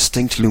dim though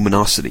distinct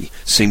luminosity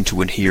seemed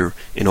to inhere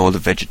in all the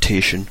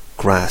vegetation,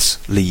 grass,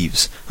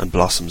 leaves, and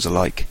blossoms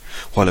alike,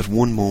 while at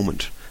one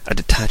moment a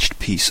detached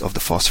piece of the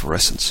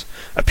phosphorescence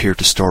appeared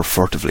to stir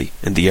furtively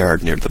in the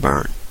yard near the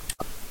barn.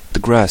 The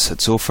grass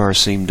had so far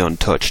seemed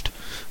untouched,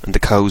 and the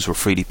cows were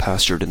freely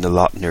pastured in the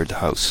lot near the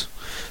house,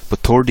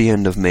 but toward the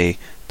end of May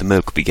the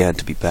milk began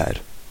to be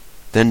bad.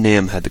 Then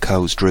Nahum had the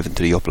cows driven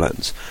to the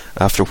uplands,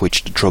 after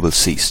which the trouble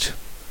ceased.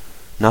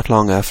 Not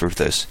long after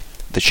this,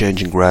 the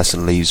changing grass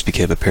and leaves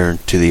became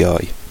apparent to the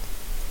eye.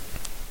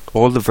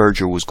 All the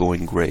verdure was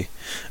going grey,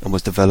 and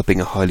was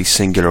developing a highly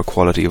singular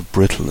quality of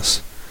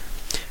brittleness.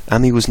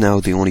 Amy was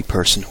now the only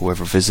person who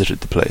ever visited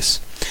the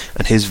place,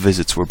 and his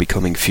visits were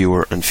becoming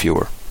fewer and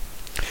fewer.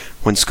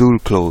 When school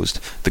closed,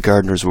 the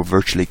gardeners were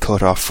virtually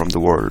cut off from the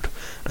world,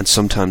 and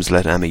sometimes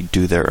let Amy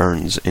do their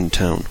errands in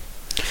town.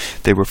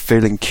 They were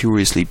failing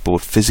curiously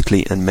both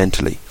physically and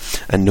mentally,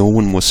 and no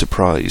one was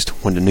surprised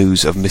when the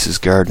news of Mrs.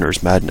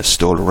 Gardner's madness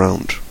stole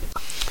around.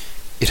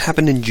 It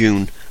happened in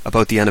June,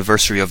 about the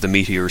anniversary of the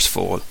meteor's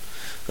fall,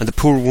 and the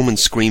poor woman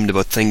screamed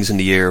about things in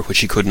the air which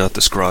she could not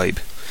describe.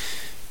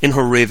 In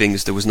her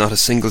ravings there was not a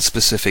single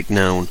specific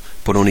noun,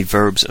 but only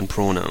verbs and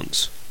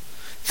pronouns.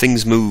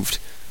 Things moved,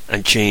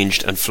 and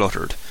changed and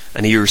fluttered,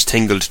 and ears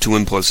tingled to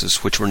impulses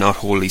which were not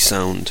wholly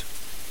sound.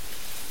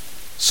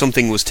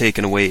 Something was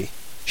taken away.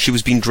 She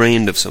was being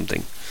drained of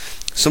something.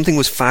 Something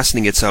was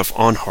fastening itself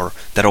on her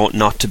that ought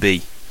not to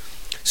be.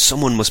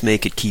 Someone must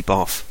make it keep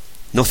off.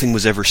 Nothing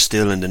was ever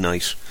still in the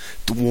night.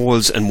 The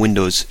walls and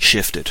windows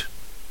shifted.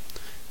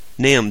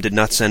 Nahum did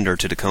not send her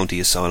to the county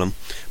asylum,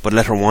 but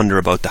let her wander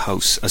about the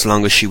house as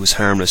long as she was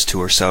harmless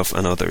to herself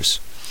and others.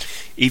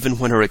 Even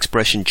when her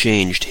expression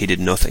changed, he did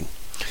nothing.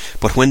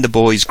 But when the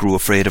boys grew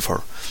afraid of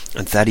her,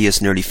 and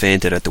Thaddeus nearly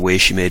fainted at the way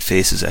she made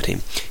faces at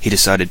him, he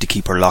decided to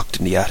keep her locked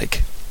in the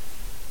attic.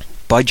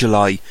 By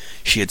July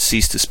she had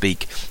ceased to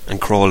speak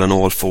and crawl on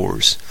all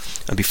fours,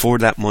 and before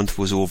that month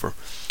was over,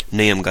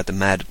 Nahum got the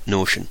mad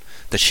notion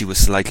that she was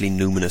slightly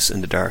luminous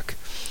in the dark,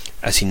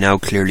 as he now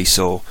clearly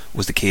saw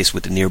was the case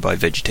with the nearby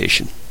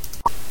vegetation.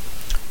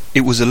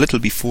 It was a little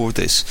before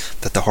this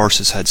that the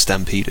horses had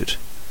stampeded.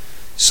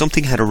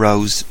 Something had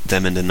aroused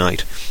them in the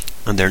night,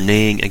 and their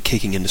neighing and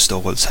kicking in the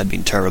stalls had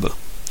been terrible.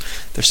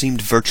 There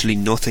seemed virtually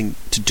nothing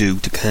to do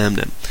to calm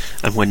them,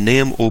 and when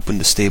Nahum opened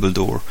the stable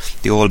door,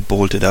 they all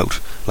bolted out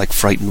like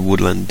frightened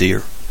woodland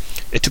deer.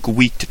 It took a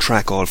week to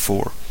track all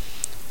four,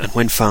 and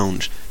when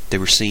found, they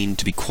were seen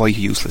to be quite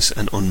useless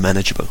and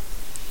unmanageable.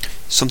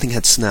 Something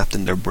had snapped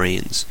in their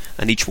brains,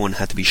 and each one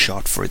had to be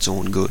shot for its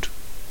own good.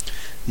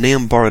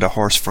 Nahum borrowed a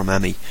horse from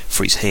Amy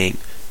for his haying,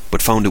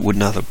 but found it would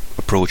not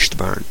approach the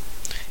barn.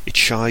 It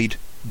shied,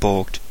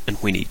 balked, and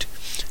whinnied,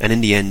 and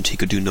in the end he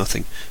could do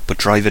nothing but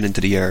drive it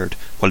into the yard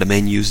while the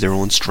men used their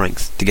own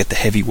strength to get the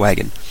heavy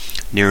wagon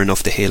near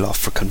enough to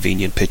hayloft for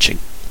convenient pitching.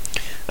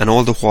 And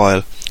all the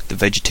while the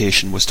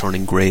vegetation was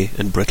turning grey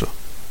and brittle.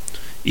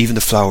 Even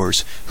the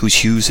flowers, whose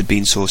hues had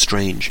been so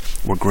strange,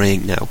 were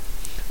greying now,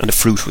 and the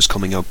fruit was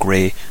coming out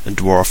grey and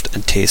dwarfed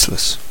and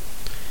tasteless.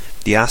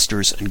 The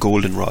asters and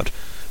goldenrod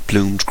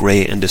bloomed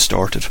grey and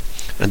distorted,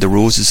 and the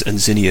roses and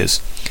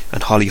zinnias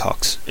and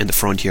hollyhocks in the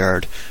front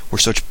yard were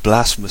such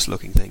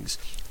blasphemous-looking things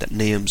that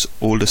Nahum's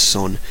oldest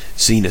son,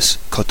 Zenas,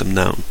 cut them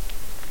down.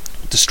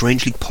 The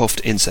strangely puffed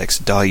insects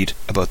died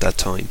about that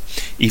time,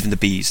 even the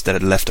bees that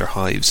had left their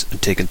hives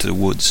and taken to the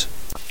woods.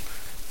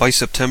 By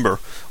September,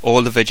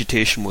 all the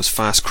vegetation was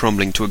fast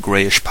crumbling to a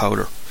greyish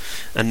powder,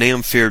 and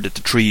Nahum feared that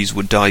the trees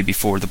would die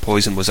before the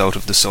poison was out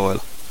of the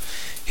soil.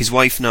 His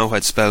wife now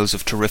had spells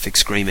of terrific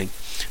screaming,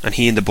 and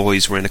he and the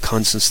boys were in a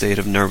constant state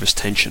of nervous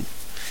tension.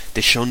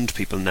 They shunned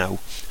people now,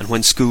 and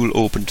when school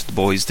opened the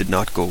boys did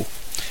not go.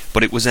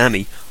 But it was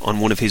Ammi, on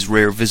one of his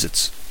rare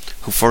visits,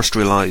 who first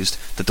realised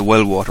that the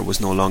well water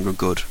was no longer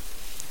good.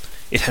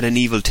 It had an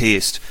evil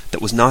taste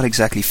that was not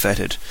exactly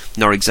fetid,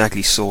 nor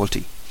exactly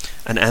salty,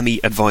 and Ammi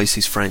advised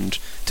his friend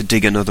to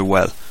dig another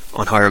well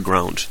on higher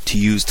ground to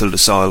use till the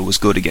soil was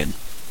good again.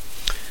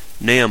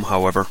 Nahum,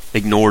 however,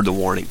 ignored the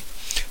warning,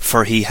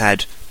 for he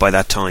had, by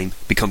that time,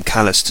 become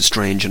callous to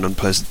strange and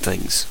unpleasant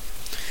things.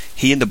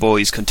 He and the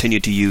boys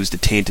continued to use the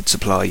tainted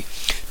supply,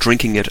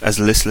 drinking it as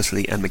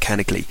listlessly and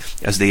mechanically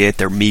as they ate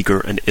their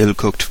meagre and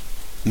ill-cooked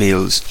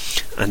meals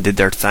and did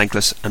their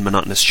thankless and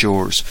monotonous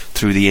chores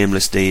through the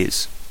aimless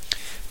days.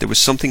 There was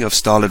something of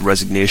stolid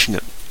resignation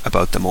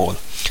about them all,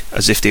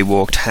 as if they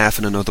walked half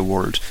in another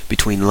world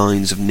between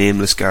lines of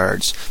nameless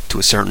guards to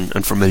a certain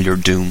and familiar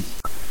doom.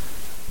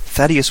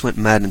 Thaddeus went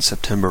mad in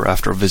September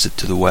after a visit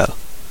to the well.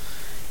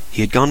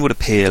 He had gone with a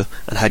pail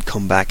and had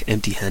come back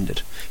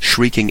empty-handed,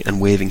 shrieking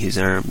and waving his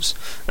arms,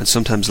 and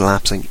sometimes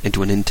lapsing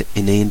into an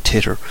inane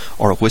titter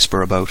or a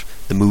whisper about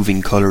the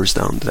moving colours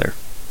down there.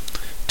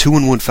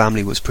 2-in-1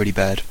 family was pretty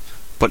bad,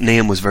 but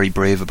Nahum was very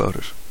brave about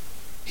it.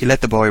 He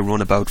let the boy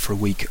run about for a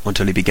week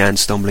until he began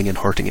stumbling and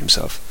hurting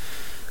himself,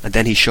 and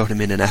then he shut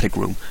him in an attic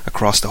room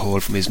across the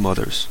hall from his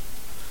mother's.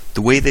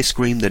 The way they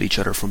screamed at each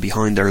other from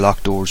behind their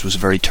locked doors was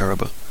very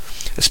terrible,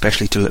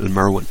 especially to little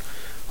Merwin,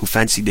 who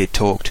fancied they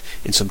talked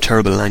in some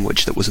terrible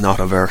language that was not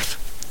of earth.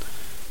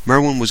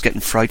 Merwin was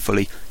getting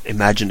frightfully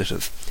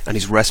imaginative, and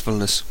his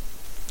restfulness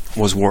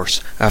was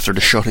worse after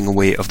the shutting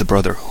away of the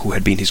brother who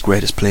had been his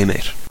greatest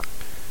playmate.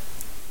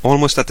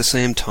 Almost at the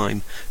same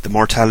time, the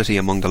mortality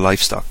among the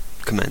livestock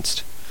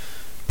commenced.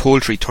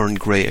 Poultry turned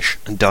greyish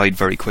and died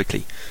very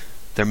quickly,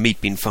 their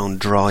meat being found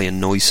dry and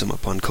noisome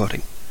upon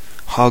cutting.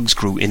 Hogs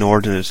grew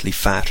inordinately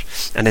fat,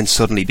 and then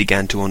suddenly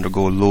began to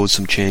undergo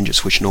loathsome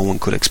changes which no one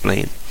could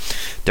explain.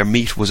 Their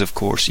meat was of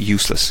course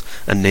useless,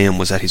 and Nahum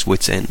was at his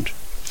wits' end.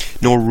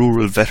 No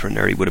rural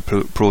veterinary would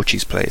approach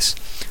his place,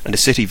 and the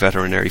city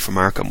veterinary from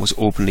Arkham was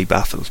openly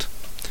baffled.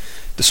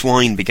 The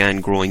swine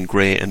began growing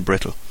grey and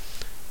brittle,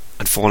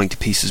 and falling to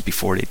pieces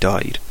before they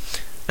died,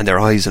 and their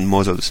eyes and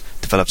muzzles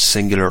developed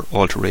singular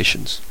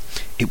alterations.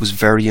 It was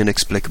very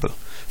inexplicable,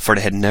 for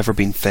they had never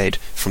been fed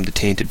from the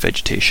tainted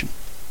vegetation.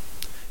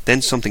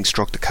 Then something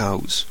struck the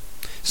cows.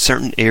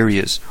 Certain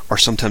areas, or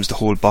sometimes the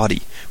whole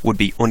body, would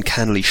be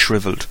uncannily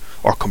shriveled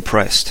or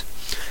compressed,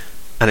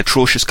 and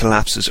atrocious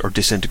collapses or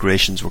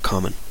disintegrations were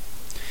common.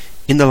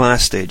 In the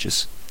last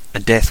stages,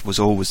 and death was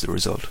always the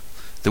result,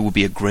 there would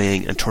be a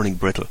greying and turning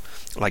brittle,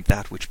 like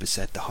that which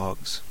beset the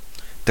hogs.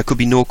 There could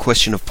be no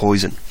question of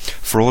poison,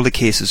 for all the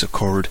cases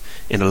occurred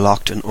in a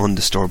locked and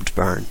undisturbed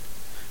barn.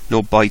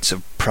 No bites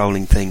of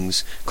prowling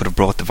things could have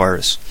brought the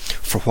virus,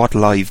 for what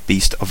live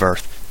beast of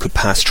earth could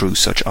pass through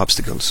such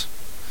obstacles?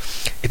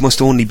 It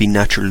must only be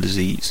natural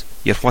disease,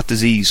 yet what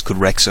disease could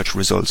wreak such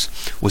results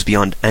was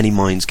beyond any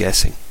mind's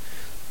guessing.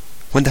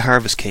 When the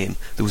harvest came,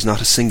 there was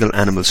not a single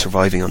animal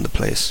surviving on the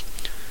place,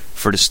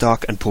 for the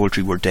stock and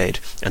poultry were dead,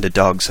 and the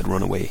dogs had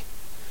run away.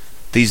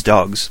 These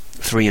dogs,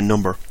 3 in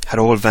number, had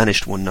all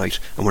vanished one night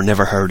and were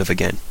never heard of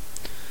again.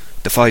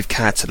 The 5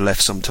 cats had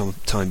left some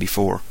time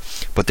before,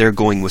 but their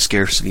going was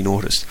scarcely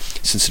noticed,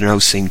 since there now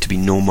seemed to be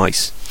no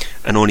mice,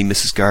 and only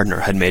Mrs.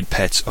 Gardner had made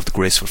pets of the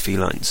graceful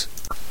felines.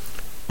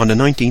 On the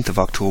 19th of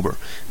October,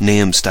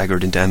 Nahum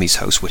staggered into Ammi's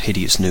house with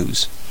hideous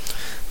news.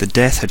 The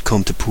death had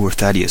come to poor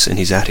Thaddeus in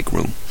his attic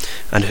room,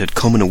 and it had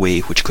come in a way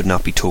which could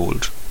not be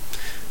told.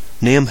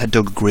 Nahum had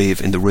dug a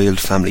grave in the railed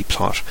family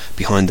plot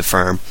behind the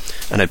farm,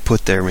 and had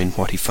put therein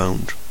what he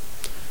found.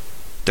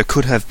 There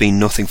could have been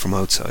nothing from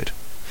outside,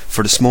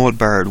 for the small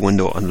barred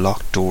window and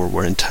locked door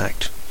were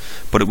intact,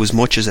 but it was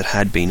much as it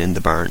had been in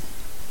the barn.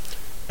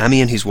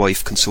 Ammi and his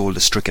wife consoled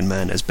the stricken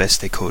man as best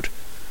they could,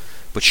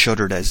 but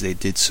shuddered as they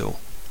did so.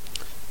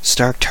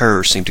 Stark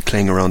terror seemed to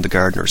cling around the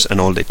Gardners and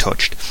all they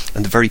touched,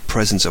 and the very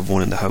presence of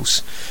one in the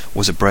house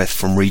was a breath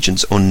from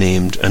regions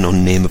unnamed and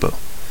unnameable.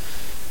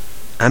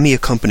 Ammi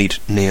accompanied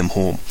Nahum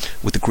home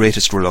with the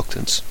greatest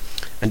reluctance,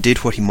 and did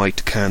what he might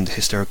to calm the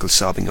hysterical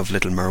sobbing of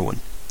little Merwin.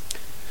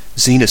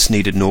 Zenas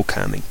needed no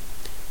calming.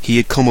 He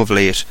had come of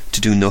late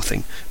to do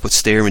nothing but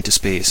stare into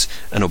space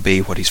and obey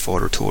what his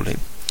father told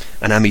him,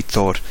 and Ammi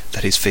thought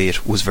that his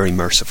fate was very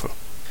merciful.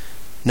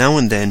 Now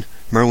and then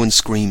Merwin's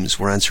screams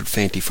were answered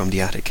faintly from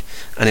the attic,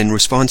 and in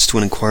response to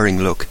an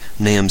inquiring look,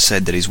 Nahum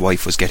said that his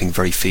wife was getting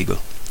very feeble.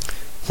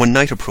 When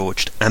night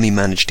approached, Ammi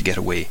managed to get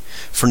away,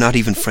 for not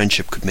even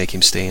friendship could make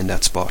him stay in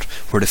that spot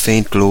where the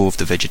faint glow of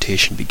the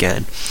vegetation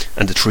began,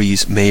 and the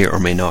trees may or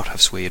may not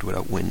have swayed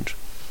without wind.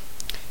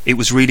 It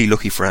was really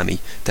lucky for Ammi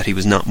that he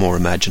was not more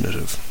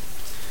imaginative.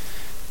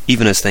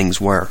 Even as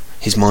things were,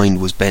 his mind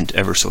was bent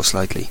ever so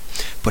slightly,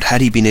 but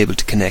had he been able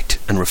to connect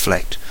and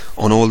reflect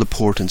on all the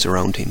portents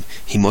around him,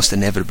 he must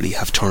inevitably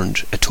have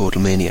turned a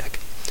total maniac.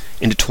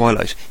 In the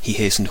twilight he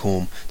hastened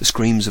home, the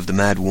screams of the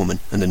mad woman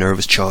and the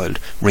nervous child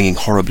ringing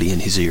horribly in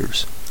his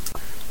ears.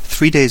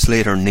 3 days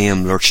later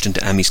Nahum lurched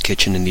into Ammi's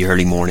kitchen in the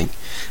early morning,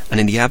 and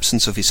in the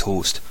absence of his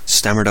host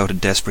stammered out a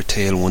desperate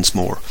tale once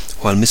more,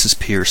 while Mrs.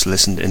 Pearce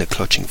listened in a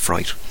clutching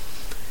fright.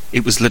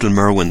 It was little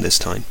Merwin this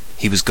time.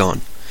 He was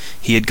gone.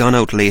 He had gone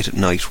out late at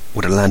night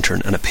with a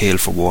lantern and a pail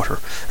for water,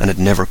 and had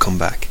never come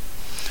back.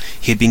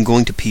 He had been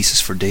going to pieces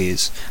for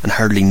days, and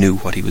hardly knew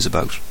what he was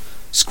about.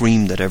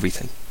 Screamed at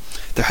everything.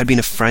 There had been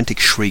a frantic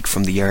shriek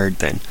from the yard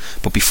then,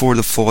 but before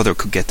the father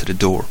could get to the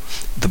door,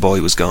 the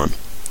boy was gone.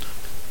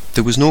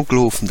 There was no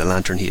glow from the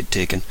lantern he had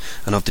taken,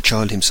 and of the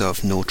child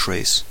himself no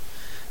trace.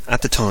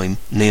 At the time,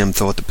 Nahum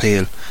thought the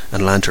pail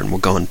and lantern were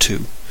gone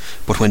too,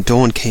 but when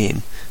dawn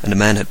came, and the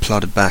man had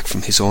plodded back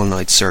from his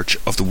all-night search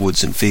of the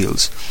woods and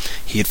fields,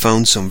 he had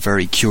found some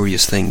very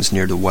curious things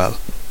near the well.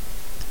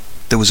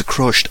 There was a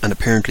crushed and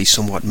apparently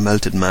somewhat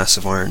melted mass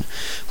of iron,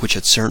 which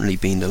had certainly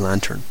been the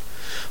lantern,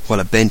 while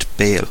a bent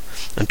bale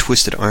and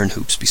twisted iron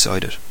hoops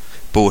beside it,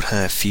 both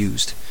half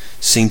fused,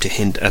 seemed to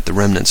hint at the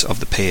remnants of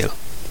the pail.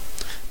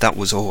 That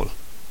was all.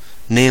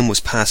 Nahum was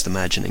past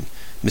imagining,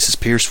 Mrs.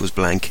 Pearce was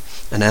blank,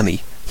 and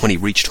Ammi, when he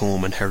reached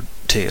home and heard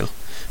the tale,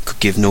 could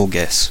give no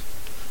guess.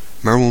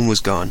 Merwin was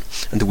gone,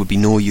 and there would be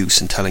no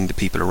use in telling the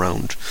people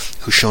around,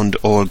 who shunned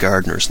all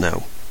gardeners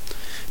now.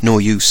 No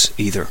use,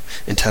 either,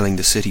 in telling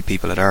the city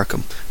people at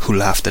Arkham, who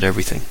laughed at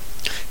everything.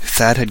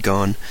 Thad had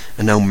gone,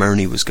 and now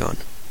Marnie was gone.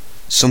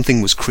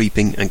 Something was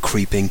creeping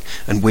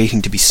and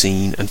waiting to be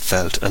seen and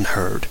felt and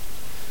heard.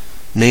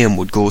 Nahum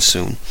would go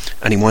soon,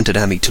 and he wanted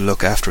Ammi to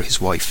look after his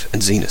wife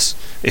and Zenas,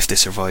 if they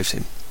survived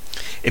him.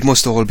 It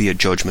must all be a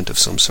judgment of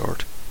some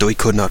sort, though he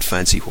could not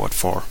fancy what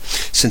for,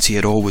 since he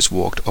had always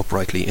walked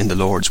uprightly in the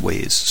Lord's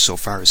ways, so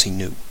far as he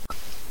knew.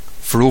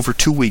 For over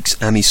 2 weeks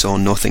Ammi saw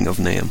nothing of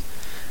Nahum,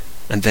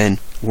 and then,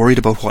 worried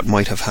about what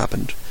might have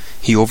happened,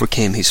 he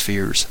overcame his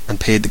fears and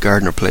paid the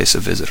Gardner place a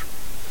visit.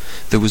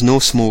 There was no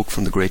smoke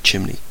from the great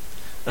chimney,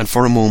 and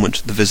for a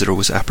moment the visitor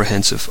was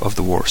apprehensive of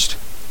the worst.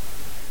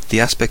 The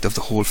aspect of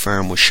the whole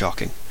farm was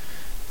shocking.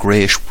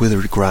 Greyish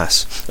withered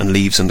grass and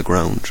leaves on the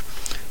ground,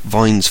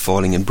 vines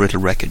falling in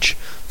brittle wreckage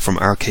from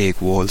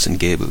archaic walls and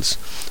gables,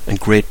 and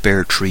great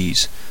bare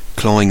trees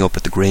clawing up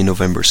at the grey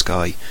November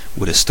sky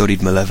with a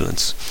studied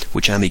malevolence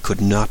which Ammi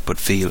could not but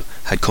feel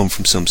had come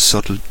from some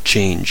subtle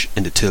change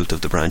in the tilt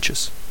of the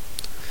branches.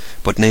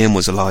 But Nahum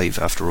was alive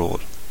after all.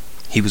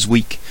 He was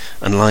weak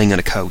and lying on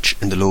a couch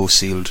in the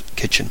low-ceiled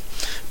kitchen,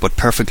 but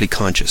perfectly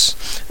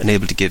conscious and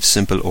able to give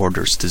simple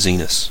orders to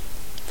Zenas.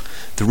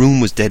 The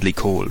room was deadly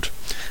cold,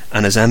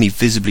 and as Ammi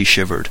visibly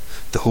shivered,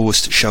 the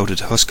host shouted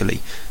huskily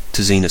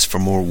to Zenas for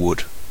more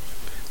wood.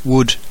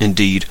 Wood,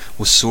 indeed,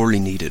 was sorely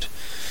needed,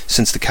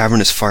 since the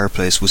cavernous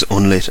fireplace was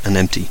unlit and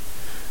empty,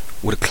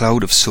 with a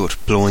cloud of soot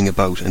blowing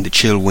about in the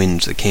chill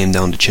wind that came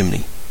down the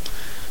chimney.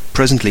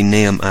 Presently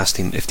Nahum asked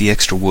him if the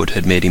extra wood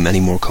had made him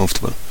any more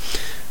comfortable,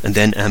 and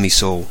then Ammi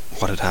saw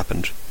what had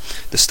happened.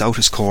 The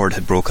stoutest cord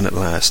had broken at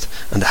last,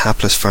 and the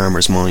hapless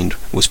farmer's mind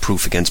was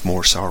proof against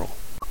more sorrow.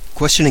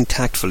 Questioning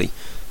tactfully,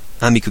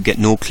 Ammi could get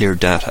no clear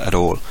data at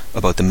all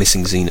about the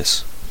missing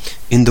Zenas.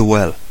 "In the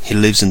well, he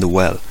lives in the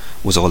well,"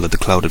 was all that the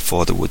clouded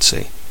father would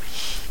say.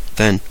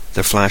 Then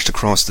there flashed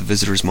across the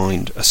visitor's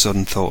mind a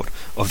sudden thought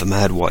of the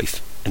mad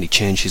wife, and he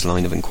changed his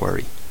line of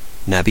inquiry.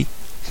 "Nabby?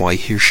 Why,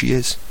 here she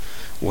is,"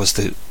 was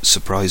the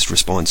surprised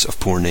response of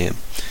poor Nahum,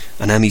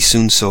 and Ammi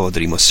soon saw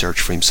that he must search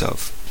for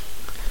himself.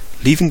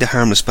 Leaving the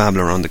harmless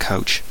babbler on the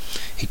couch,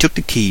 he took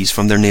the keys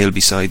from their nail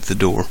beside the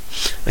door,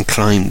 and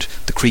climbed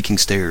the creaking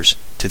stairs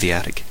to the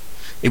attic.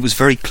 It was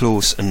very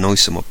close and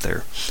noisome up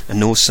there, and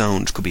no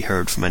sound could be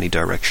heard from any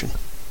direction.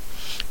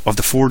 Of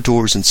the 4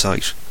 doors in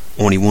sight,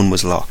 only one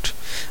was locked,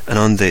 and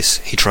on this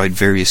he tried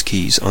various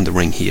keys on the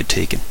ring he had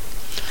taken.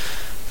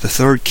 The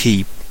 3rd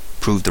key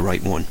proved the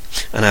right one,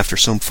 and after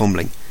some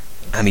fumbling,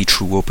 Ammi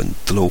threw open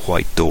the low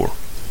white door.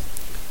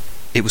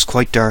 It was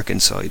quite dark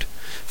inside,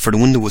 for the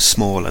window was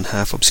small and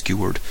half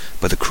obscured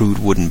by the crude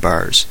wooden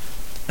bars,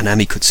 and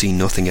Ammi could see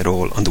nothing at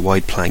all on the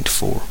wide planked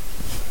floor.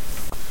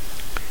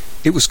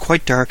 It was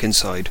quite dark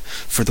inside,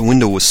 for the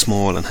window was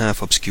small and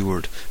half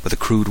obscured by the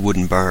crude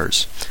wooden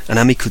bars, and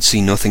Ammi could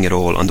see nothing at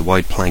all on the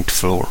wide planked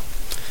floor.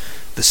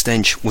 The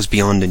stench was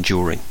beyond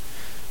enduring,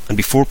 and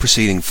before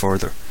proceeding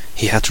further,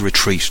 he had to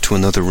retreat to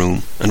another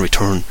room and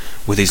return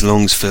with his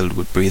lungs filled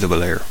with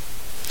breathable air.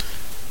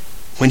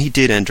 When he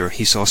did enter,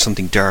 he saw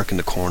something dark in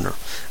the corner,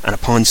 and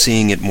upon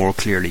seeing it more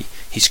clearly,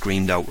 he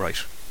screamed outright.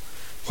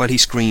 While he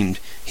screamed,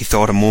 he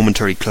thought a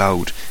momentary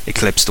cloud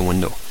eclipsed the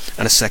window,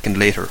 and a second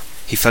later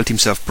he felt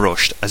himself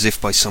brushed as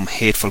if by some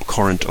hateful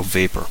current of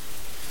vapour.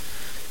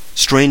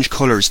 Strange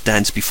colours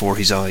danced before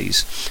his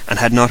eyes, and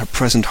had not a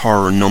present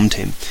horror numbed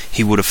him,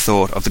 he would have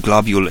thought of the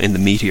globule in the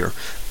meteor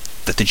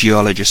that the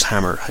geologist's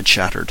hammer had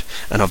shattered,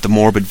 and of the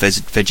morbid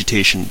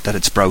vegetation that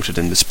had sprouted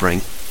in the spring.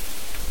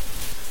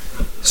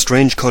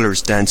 Strange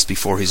colours danced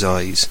before his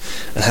eyes,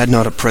 and had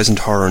not a present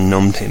horror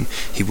numbed him,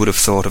 he would have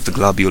thought of the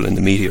globule in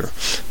the meteor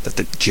that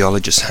the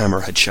geologist's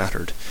hammer had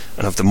shattered,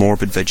 and of the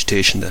morbid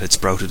vegetation that had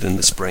sprouted in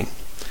the spring.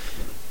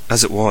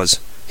 As it was,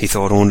 he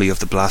thought only of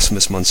the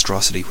blasphemous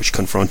monstrosity which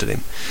confronted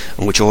him,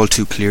 and which all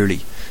too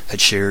clearly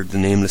had shared the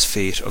nameless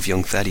fate of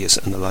young Thaddeus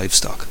and the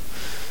livestock.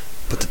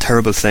 But the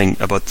terrible thing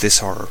about this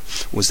horror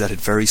was that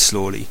it very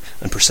slowly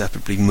and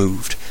perceptibly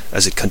moved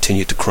as it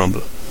continued to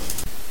crumble.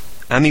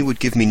 Ammi would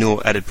give me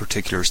no added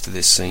particulars to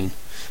this scene,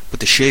 but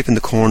the shape in the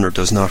corner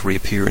does not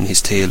reappear in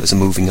his tale as a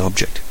moving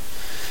object.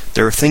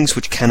 There are things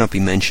which cannot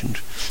be mentioned,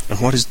 and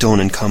what is done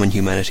in common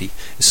humanity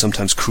is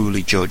sometimes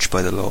cruelly judged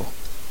by the law.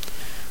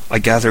 I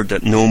gathered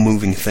that no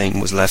moving thing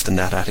was left in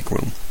that attic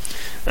room,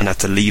 and that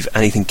to leave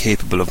anything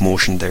capable of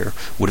motion there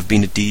would have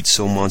been a deed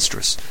so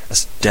monstrous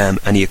as to damn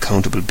any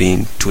accountable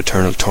being to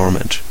eternal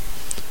torment.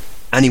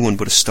 Anyone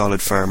but a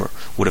stolid farmer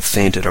would have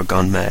fainted or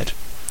gone mad,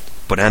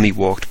 but Ammi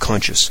walked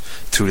conscious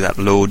through that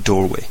low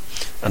doorway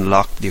and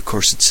locked the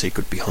accursed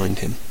secret behind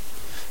him.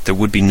 There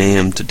would be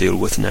Nahum to deal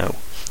with now.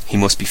 He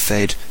must be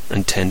fed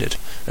and tended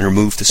and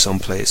removed to some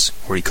place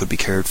where he could be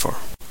cared for.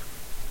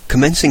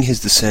 Commencing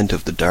his descent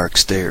of the dark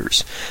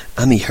stairs,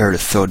 Ammi heard a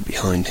thud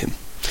behind him.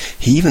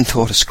 He even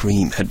thought a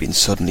scream had been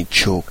suddenly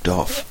choked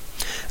off,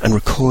 and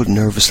recalled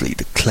nervously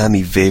the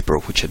clammy vapour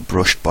which had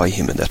brushed by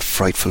him in that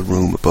frightful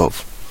room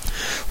above.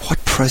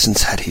 What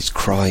presence had his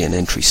cry and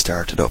entry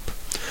started up?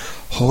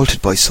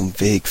 Halted by some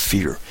vague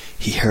fear,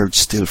 he heard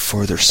still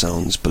further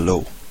sounds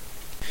below.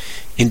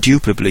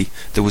 Indubitably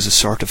there was a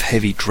sort of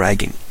heavy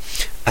dragging,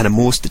 and a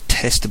most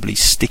detestably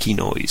sticky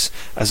noise,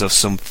 as of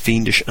some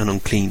fiendish and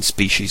unclean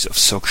species of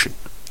suction.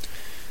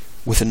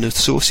 With an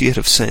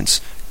associative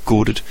sense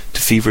goaded to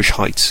feverish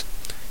heights,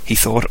 he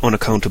thought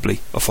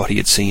unaccountably of what he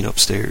had seen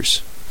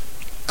upstairs.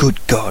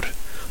 Good God!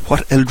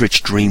 What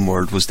eldritch dream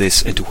world was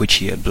this into which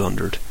he had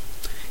blundered?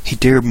 He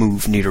dared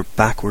move neither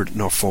backward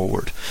nor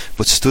forward,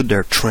 but stood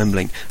there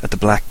trembling at the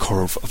black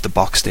curve of the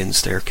boxed-in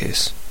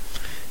staircase.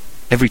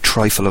 Every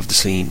trifle of the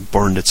scene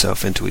burned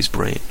itself into his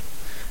brain.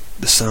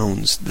 The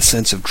sounds, the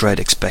sense of dread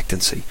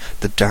expectancy,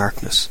 the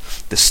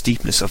darkness, the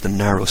steepness of the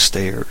narrow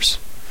stairs,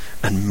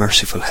 and,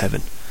 merciful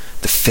heaven,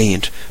 the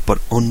faint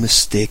but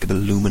unmistakable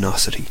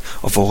luminosity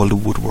of all the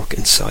woodwork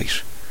in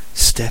sight,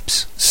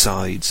 steps,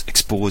 sides,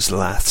 exposed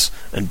laths,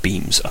 and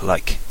beams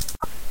alike.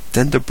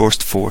 Then there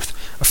burst forth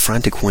a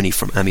frantic whinny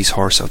from Ammi's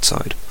horse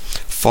outside,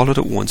 followed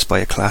at once by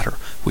a clatter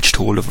which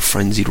told of a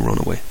frenzied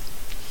runaway.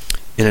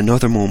 In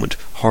another moment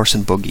horse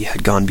and buggy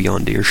had gone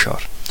beyond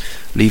earshot,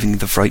 leaving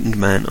the frightened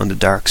man on the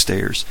dark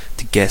stairs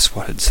to guess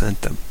what had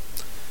sent them.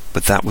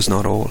 But that was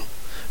not all.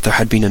 There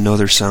had been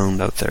another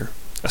sound out there,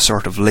 a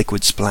sort of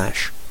liquid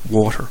splash,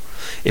 water.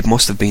 It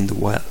must have been the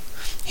well.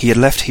 He had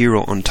left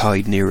Hero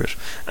untied near it,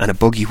 and a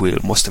buggy wheel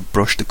must have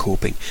brushed the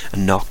coping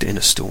and knocked in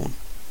a stone.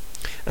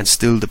 And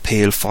still the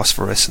pale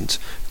phosphorescence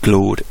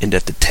glowed in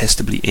that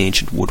detestably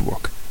ancient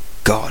woodwork.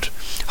 God,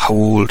 how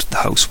old the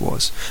house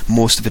was,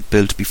 most of it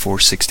built before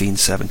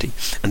 1670,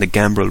 and the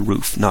gambrel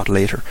roof not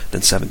later than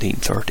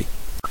 1730.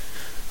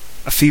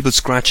 A feeble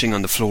scratching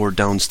on the floor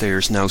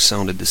downstairs now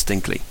sounded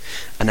distinctly,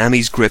 and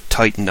Ammi's grip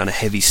tightened on a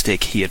heavy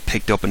stick he had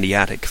picked up in the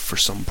attic for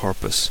some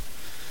purpose.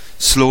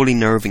 Slowly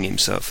nerving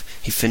himself,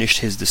 he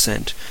finished his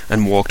descent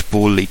and walked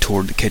boldly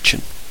toward the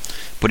kitchen.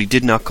 But he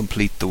did not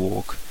complete the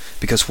walk,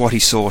 because what he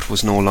sought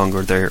was no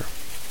longer there.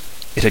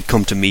 It had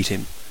come to meet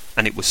him,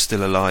 and it was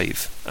still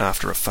alive,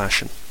 after a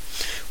fashion.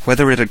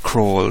 Whether it had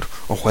crawled,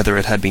 or whether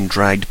it had been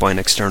dragged by an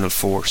external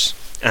force,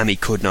 Ammi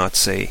could not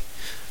say.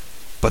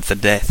 But the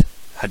death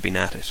had been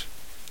at it.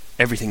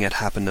 Everything had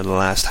happened in the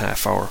last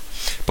half hour,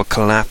 but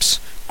collapse,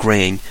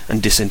 greying,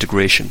 and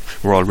disintegration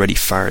were already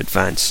far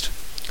advanced.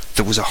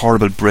 There was a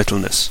horrible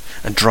brittleness,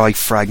 and dry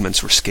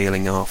fragments were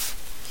scaling off.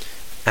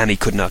 Ammi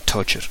could not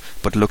touch it,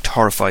 but looked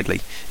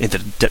horrifiedly into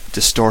the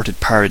distorted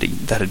parody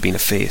that had been a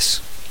face.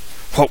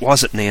 "What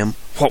was it, Nahum?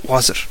 What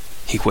was it?"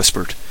 he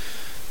whispered,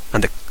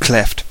 and the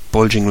cleft,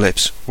 bulging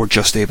lips were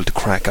just able to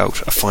crack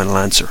out a final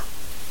answer.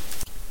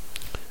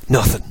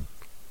 "Nothing.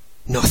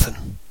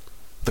 Nothing.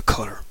 The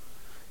colour.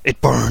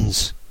 It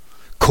burns.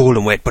 Cold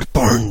and wet, but it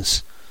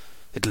burns.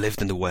 It lived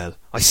in the well.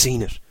 I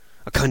seen it.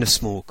 A kind of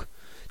smoke,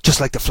 just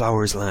like the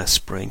flowers last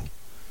spring.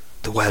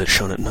 The well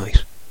shone at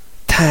night.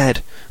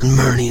 Tad and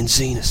Murney and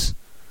Zenas.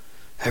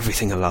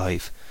 Everything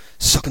alive,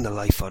 sucking the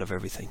life out of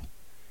everything.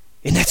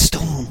 In that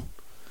stone.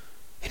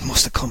 It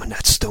must have come in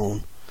that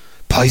stone.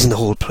 Poisoned the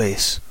whole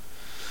place.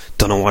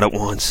 Dunno what it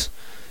wants.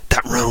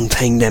 That round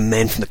thing them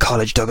men from the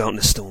college dug out in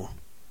the stone.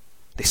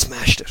 They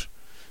smashed it.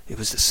 It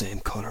was the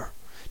same colour.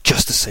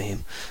 just the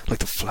same, like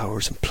the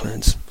flowers and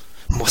plants.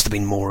 Must have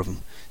been more of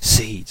 'em.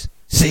 Seeds!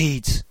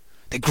 Seeds!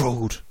 They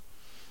growed.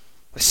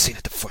 I seen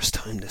it the first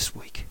time this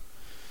week.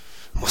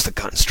 Must have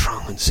gotten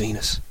strong and seen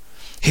us.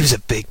 He was a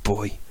big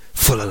boy,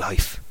 full of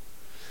life.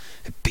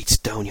 It beats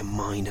down your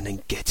mind and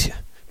then gets you,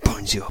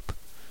 burns you up.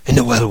 In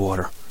the well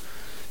water.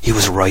 He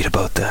was right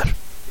about that.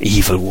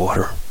 Evil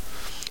water.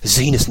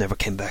 Zenas never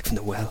came back from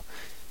the well.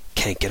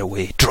 Can't get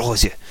away.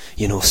 Draws you.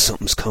 You know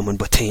something's coming,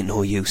 but 'tain't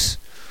no use.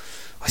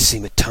 I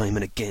seen it time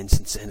and again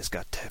since Zenas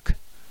got took.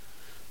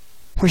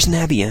 Where's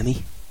Nabby,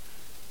 Emmy?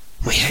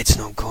 My head's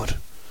no good.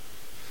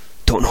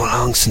 Don't know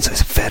long since I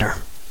fed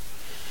her.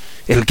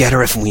 It'll get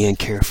her if we ain't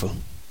careful.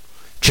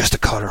 Just a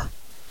colour.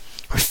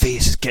 Her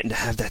face is getting to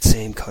have that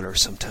same colour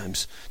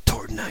sometimes,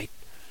 toward night.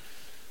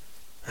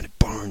 And it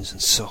burns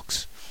and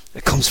sucks.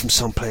 It comes from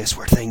some place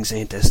where things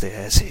ain't as they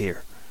is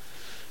here.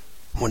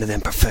 One of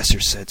them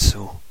professors said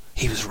so.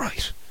 He was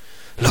right.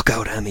 Look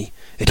out, Emmy.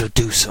 It'll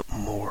do something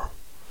more.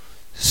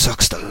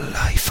 Sucks the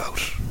life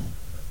out.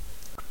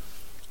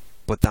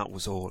 But that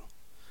was all.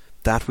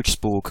 That which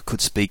spoke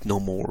could speak no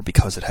more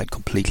because it had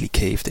completely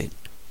caved in.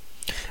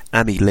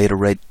 Amy laid a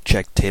red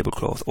checked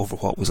tablecloth over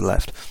what was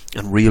left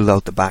and reeled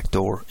out the back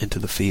door into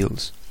the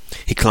fields.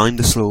 He climbed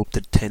the slope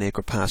to the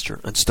 10-acre pasture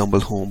and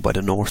stumbled home by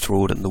the north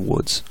road in the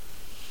woods.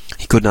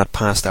 He could not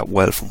pass that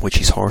well from which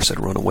his horse had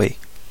run away.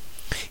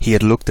 He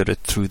had looked at it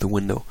through the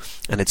window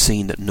and had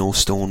seen that no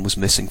stone was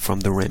missing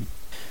from the rim.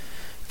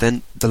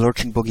 Then the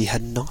lurching buggy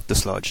had not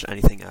dislodged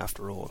anything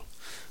after all.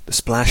 The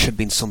splash had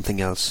been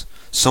something else,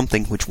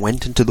 something which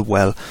went into the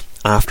well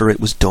after it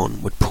was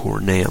done with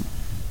poor Nahum.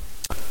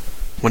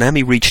 When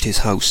Emmy reached his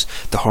house,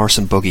 the horse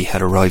and buggy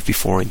had arrived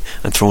before him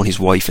and thrown his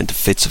wife into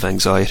fits of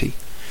anxiety.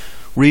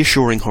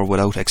 Reassuring her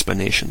without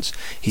explanations,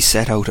 he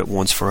set out at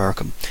once for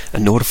Arkham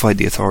and notified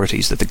the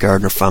authorities that the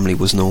Gardner family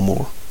was no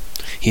more.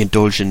 He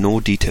indulged in no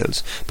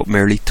details, but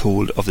merely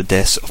told of the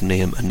deaths of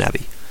Nahum and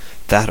Nabby,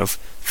 that of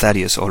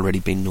Thaddeus already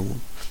been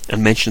known,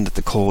 and mentioned that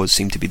the cause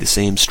seemed to be the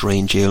same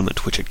strange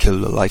ailment which had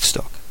killed the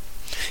livestock.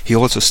 He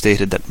also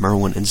stated that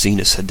Merwin and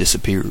Zenas had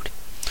disappeared.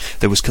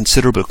 There was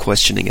considerable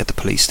questioning at the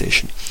police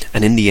station,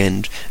 and in the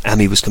end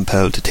Amy was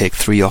compelled to take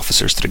 3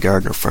 officers to the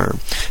Gardner farm,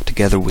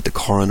 together with the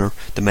coroner,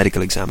 the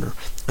medical examiner,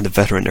 and the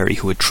veterinary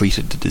who had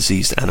treated the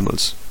diseased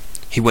animals.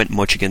 He went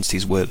much against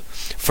his will,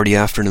 for the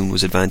afternoon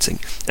was advancing,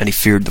 and he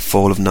feared the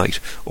fall of night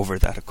over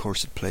that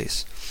accursed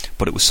place,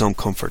 but it was some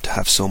comfort to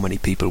have so many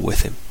people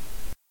with him.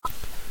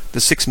 The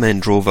 6 men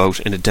drove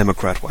out in a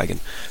Democrat wagon,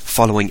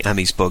 following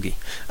Amy's buggy,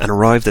 and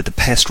arrived at the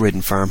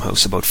pest-ridden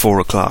farmhouse about 4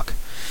 o'clock.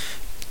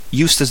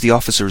 Used as the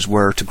officers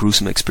were to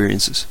gruesome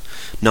experiences,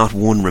 not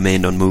one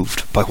remained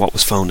unmoved by what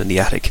was found in the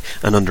attic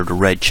and under the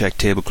red checked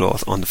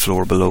tablecloth on the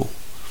floor below.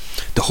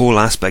 The whole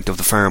aspect of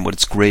the farm with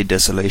its grey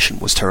desolation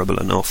was terrible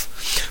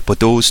enough, but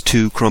those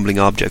 2 crumbling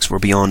objects were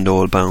beyond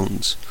all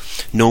bounds.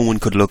 No one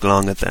could look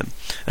long at them,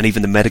 and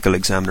even the medical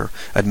examiner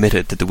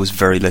admitted that there was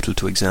very little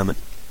to examine.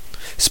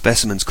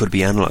 Specimens could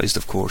be analysed,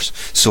 of course,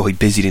 so he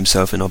busied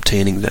himself in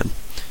obtaining them.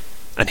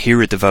 And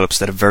here it develops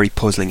that a very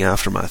puzzling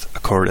aftermath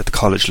occurred at the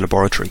college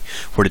laboratory,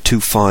 where the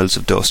 2 files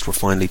of dust were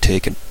finally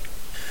taken.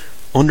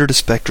 Under the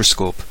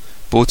spectroscope,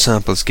 both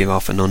samples gave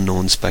off an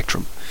unknown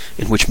spectrum,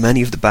 in which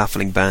many of the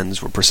baffling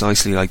bands were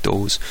precisely like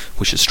those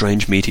which the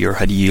strange meteor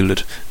had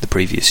yielded the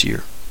previous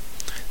year.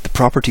 The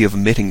property of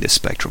emitting this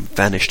spectrum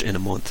vanished in a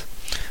month,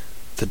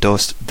 the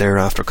dust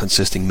thereafter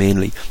consisting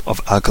mainly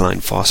of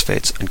alkaline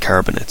phosphates and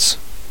carbonates.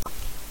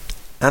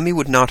 Amy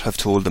would not have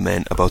told the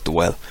men about the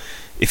well,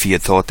 if he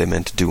had thought they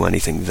meant to do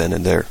anything then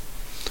and there.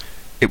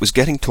 It was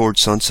getting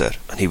towards sunset,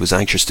 and he was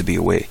anxious to be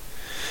away,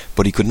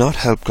 but he could not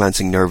help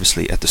glancing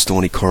nervously at the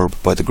stony curb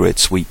by the great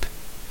sweep.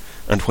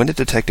 And when the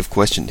detective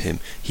questioned him,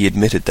 he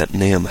admitted that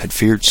Nahum had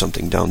feared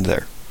something down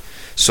there,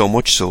 so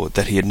much so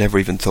that he had never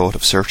even thought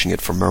of searching it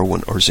for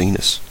Merwin or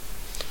Zenas.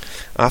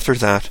 After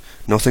that,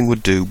 nothing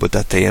would do but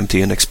that they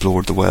emptied and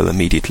explored the well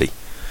immediately,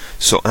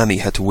 so Amy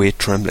had to wait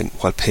trembling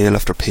while pail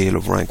after pail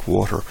of rank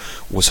water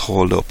was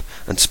hauled up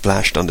and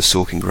splashed on the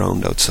soaking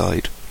ground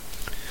outside.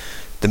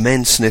 The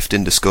men sniffed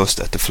in disgust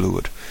at the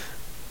fluid,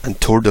 and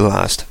toward the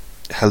last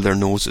held their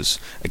noses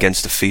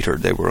against the fetor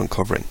they were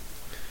uncovering.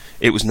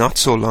 It was not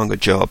so long a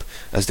job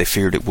as they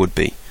feared it would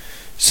be,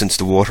 since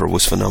the water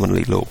was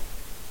phenomenally low.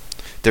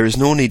 There is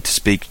no need to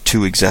speak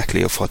too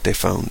exactly of what they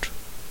found.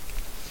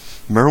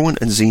 Merwin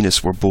and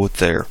Zenas were both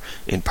there,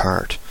 in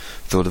part,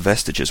 though the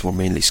vestiges were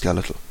mainly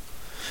skeletal.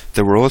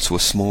 There were also a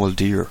small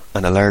deer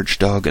and a large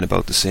dog in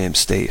about the same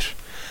state,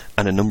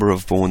 and a number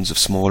of bones of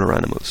smaller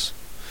animals.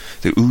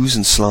 The ooze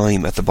and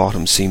slime at the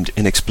bottom seemed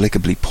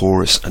inexplicably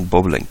porous and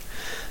bubbling,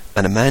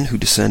 and a man who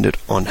descended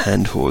on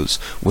handholds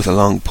with a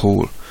long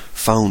pole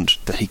found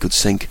that he could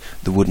sink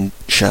the wooden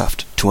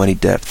shaft to any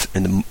depth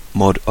in the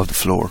mud of the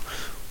floor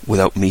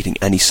without meeting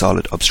any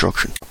solid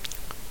obstruction.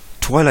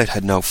 Twilight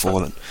had now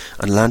fallen,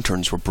 and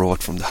lanterns were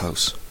brought from the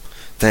house.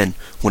 Then,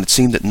 when it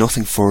seemed that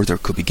nothing further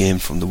could be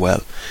gained from the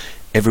well,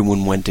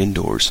 everyone went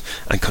indoors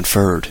and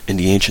conferred in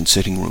the ancient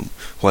sitting room,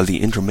 while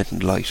the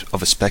intermittent light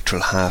of a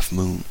spectral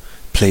half-moon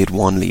played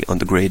wanly on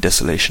the grey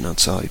desolation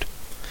outside.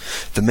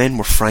 The men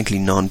were frankly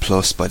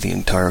nonplussed by the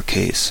entire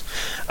case,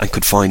 and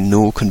could find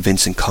no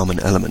convincing common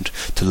element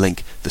to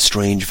link the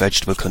strange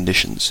vegetable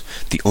conditions,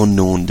 the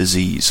unknown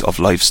disease of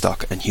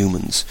livestock and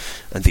humans,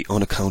 and the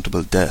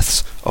unaccountable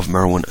deaths of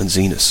Merwin and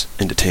Zenas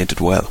in the tainted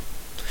well.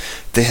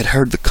 They had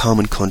heard the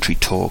common country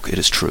talk, it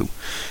is true,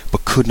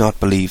 but could not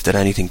believe that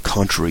anything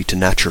contrary to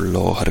natural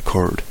law had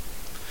occurred.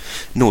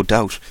 No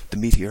doubt the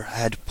meteor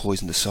had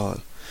poisoned the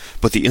soil,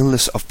 but the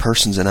illness of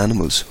persons and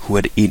animals who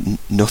had eaten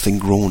nothing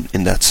grown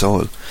in that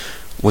soil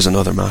was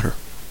another matter.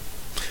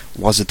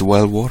 Was it the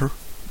well water?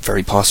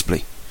 Very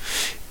possibly.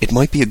 It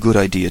might be a good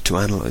idea to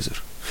analyse it,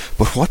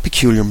 but what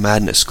peculiar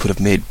madness could have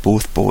made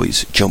both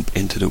boys jump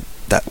into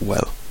that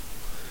well?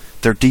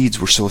 Their deeds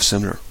were so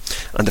similar,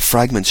 and the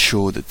fragments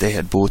showed that they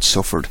had both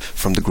suffered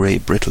from the grey,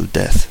 brittle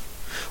death.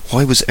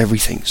 Why was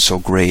everything so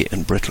grey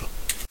and brittle?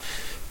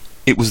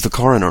 It was the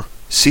coroner,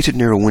 seated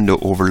near a window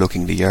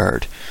overlooking the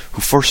yard,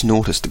 who first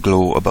noticed the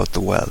glow about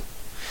the well.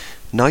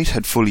 Night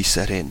had fully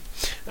set in,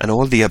 and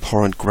all the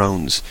abhorrent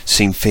grounds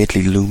seemed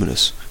faintly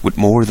luminous, with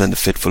more than the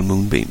fitful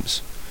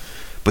moonbeams.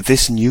 But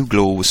this new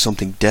glow was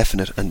something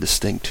definite and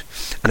distinct,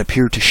 and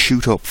appeared to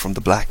shoot up from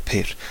the black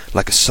pit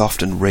like a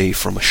softened ray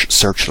from a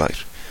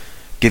searchlight,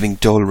 giving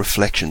dull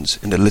reflections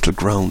in the little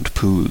ground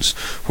pools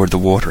where the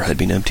water had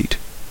been emptied.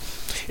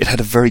 It had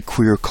a very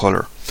queer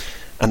colour,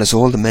 and as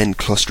all the men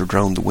clustered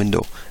round the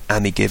window,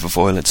 Ammi gave a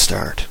violent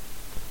start.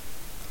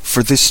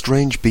 For this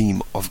strange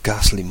beam of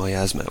ghastly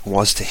miasma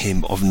was to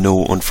him of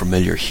no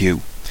unfamiliar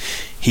hue.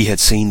 He had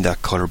seen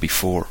that colour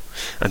before,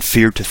 and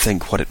feared to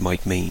think what it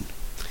might mean.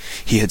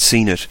 He had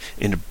seen it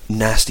in a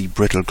nasty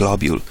brittle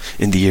globule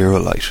in the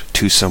aerolite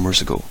 2 summers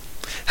ago,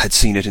 had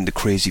seen it in the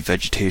crazy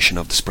vegetation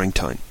of the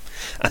springtime,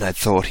 and had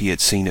thought he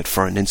had seen it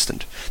for an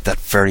instant, that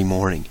very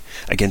morning,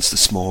 against the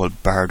small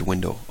barred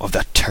window of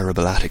that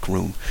terrible attic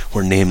room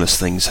where nameless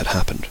things had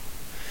happened.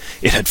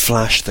 It had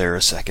flashed there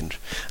a second,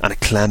 and a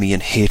clammy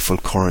and hateful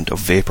current of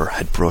vapour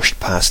had brushed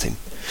past him,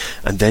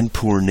 and then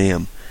poor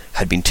Nahum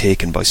had been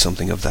taken by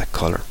something of that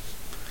colour.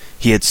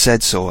 He had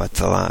said so at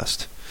the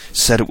last,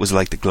 said it was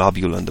like the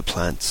globule on the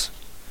plants.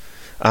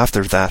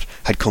 After that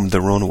had come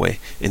the runaway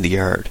in the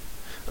yard,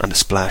 and the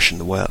splash in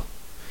the well.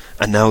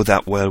 And now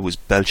that well was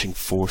belching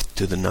forth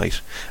to the night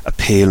a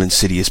pale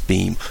insidious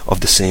beam of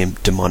the same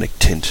demonic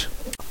tint.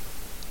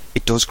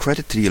 It does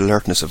credit to the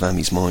alertness of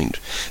Ammi's mind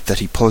that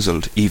he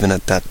puzzled even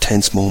at that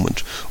tense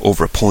moment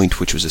over a point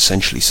which was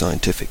essentially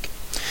scientific.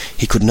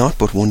 He could not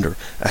but wonder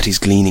at his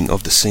gleaning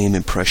of the same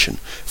impression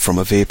from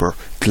a vapour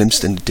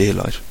glimpsed in the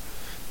daylight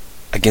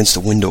against a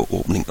window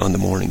opening on the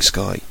morning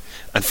sky,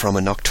 and from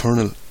a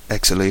nocturnal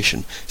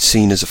exhalation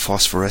seen as a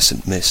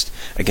phosphorescent mist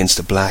against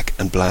a black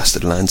and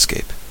blasted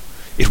landscape.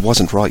 It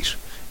wasn't right.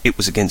 It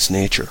was against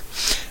nature,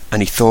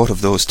 and he thought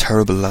of those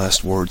terrible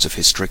last words of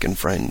his stricken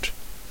friend.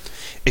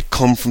 It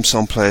come from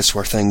some place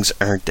where things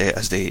aren't they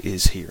as they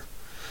is here.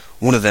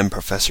 One of them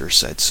professors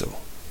said so.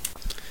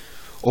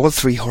 All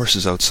 3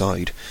 horses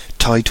outside,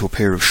 tied to a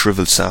pair of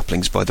shriveled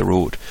saplings by the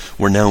road,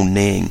 were now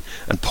neighing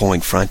and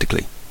pawing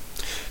frantically.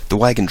 The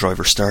wagon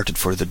driver started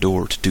for the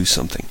door to do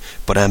something,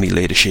 but Ammi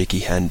laid a shaky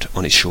hand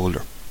on his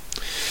shoulder.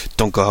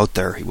 "Don't go out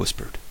there," he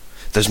whispered.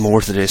 "There's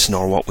more to this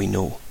nor what we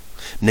know.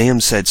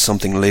 Nahum said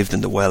something lived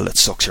in the well that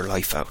sucks your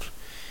life out.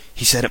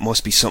 He said it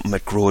must be something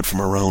that growed from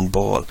a round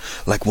ball,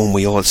 like one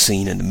we all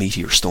seen in the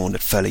meteor stone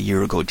that fell a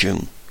year ago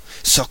June.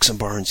 Sucks and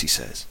burns, he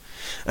says,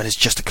 and it's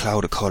just a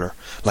cloud of colour,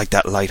 like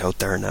that light out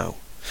there now,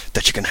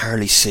 that you can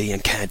hardly see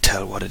and can't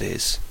tell what it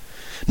is.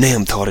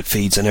 Nahum thought it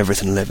feeds on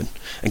everything living,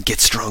 and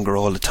gets stronger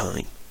all the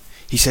time.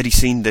 He said he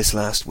seen this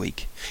last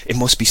week. It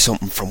must be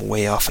something from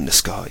way off in the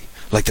sky,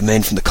 like the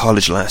men from the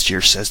college last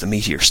year says the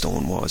meteor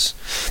stone was.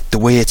 The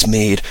way it's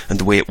made and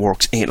the way it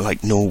works ain't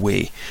like no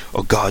way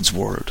o' God's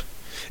world.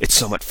 It's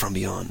somewhat from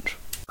beyond."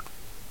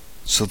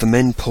 So the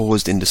men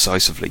paused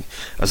indecisively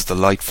as the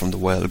light from the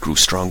well grew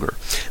stronger,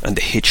 and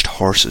the hitched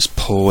horses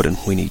pawed and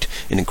whinnied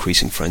in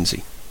increasing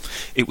frenzy.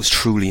 It was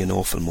truly an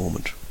awful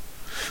moment.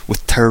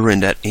 With terror in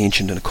that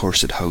ancient and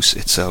accursed house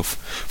itself,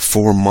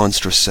 4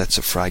 monstrous sets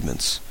of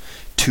fragments,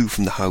 2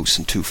 from the house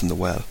and 2 from the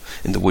well,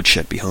 in the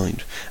woodshed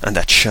behind, and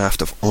that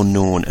shaft of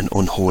unknown and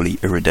unholy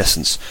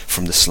iridescence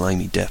from the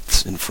slimy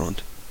depths in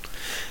front.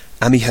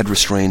 Ammi had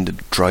restrained the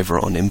driver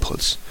on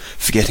impulse,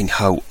 forgetting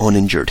how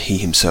uninjured he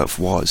himself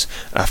was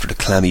after the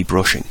clammy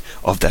brushing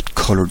of that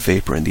coloured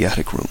vapour in the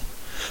attic room,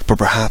 but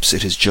perhaps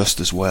it is just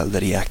as well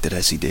that he acted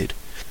as he did.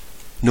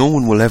 No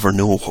one will ever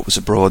know what was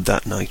abroad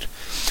that night,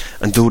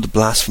 and though the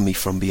blasphemy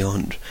from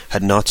beyond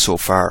had not so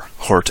far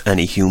hurt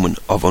any human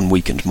of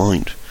unweakened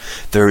mind,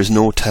 there is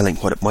no telling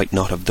what it might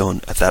not have done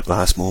at that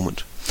last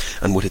moment,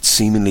 and with its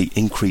seemingly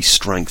increased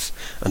strength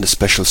and the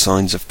special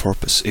signs of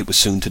purpose it was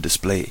soon to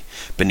display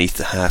beneath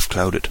the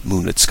half-clouded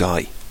moonlit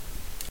sky.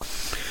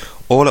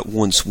 All at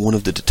once one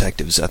of the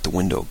detectives at the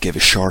window gave a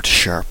short,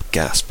 sharp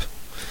gasp.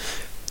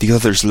 The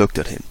others looked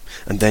at him,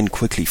 and then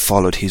quickly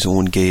followed his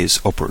own gaze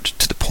upward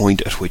to the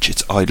point at which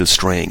its idle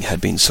straying had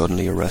been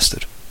suddenly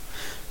arrested.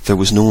 There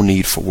was no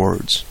need for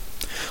words.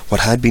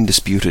 What had been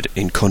disputed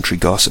in country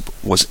gossip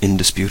was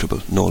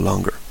indisputable no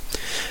longer.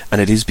 And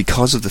it is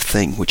because of the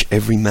thing which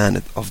every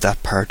man of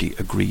that party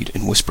agreed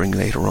in whispering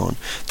later on,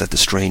 that the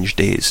strange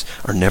days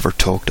are never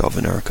talked of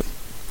in Arkham.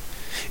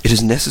 It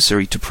is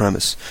necessary to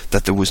premise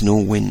that there was no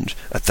wind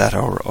at that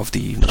hour of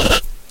the evening.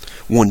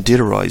 One did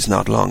arise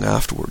not long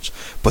afterwards,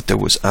 but there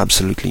was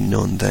absolutely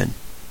none then.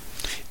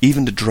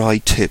 Even the dry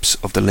tips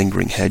of the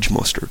lingering hedge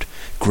mustard,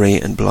 grey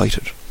and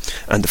blighted,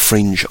 and the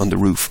fringe on the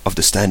roof of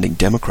the standing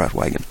Democrat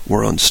wagon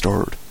were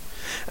unstirred.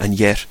 And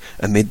yet,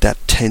 amid that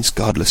tense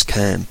godless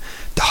calm,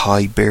 the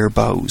high bare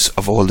boughs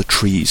of all the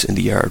trees in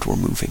the yard were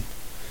moving.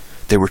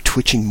 They were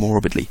twitching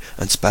morbidly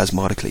and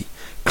spasmodically,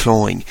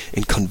 clawing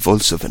in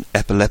convulsive and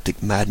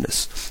epileptic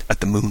madness at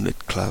the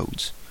moonlit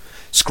clouds,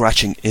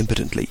 scratching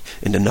impotently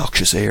in the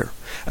noxious air,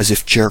 as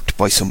if jerked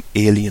by some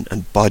alien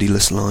and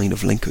bodiless line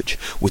of linkage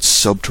with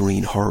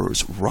subterranean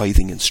horrors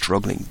writhing and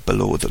struggling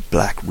below the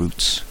black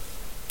roots.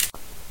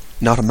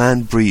 Not a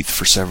man breathed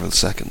for several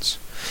seconds.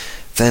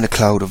 Then a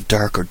cloud of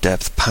darker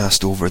depth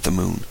passed over the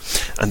moon,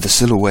 and the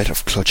silhouette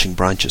of clutching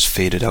branches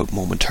faded out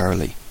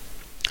momentarily.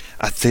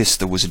 At this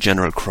there was a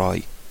general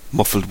cry,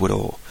 muffled with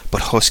awe,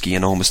 but husky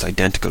and almost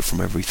identical from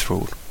every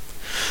throat.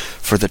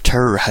 For the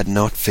terror had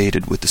not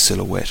faded with the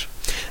silhouette,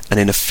 and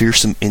in a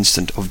fearsome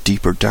instant of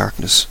deeper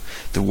darkness,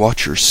 the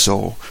watchers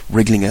saw,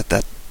 wriggling at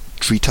that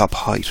tree-top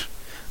height,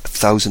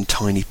 1,000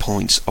 tiny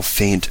points of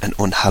faint and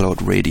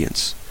unhallowed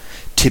radiance,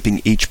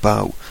 tipping each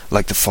bough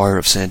like the fire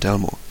of St.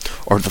 Elmo,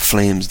 or the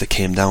flames that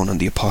came down on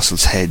the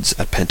apostles' heads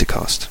at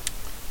Pentecost.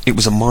 It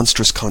was a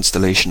monstrous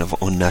constellation of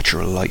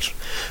unnatural light,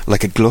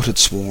 like a glutted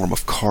swarm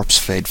of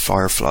corpse-fed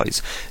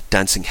fireflies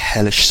dancing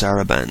hellish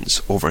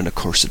sarabands over an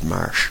accursed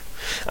marsh,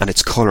 and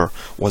its colour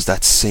was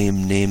that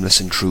same nameless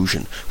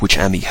intrusion which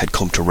Amy had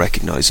come to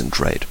recognise and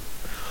dread.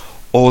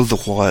 All the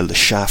while the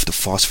shaft of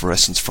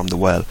phosphorescence from the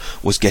well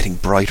was getting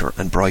brighter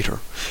and brighter,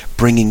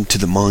 bringing to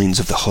the minds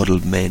of the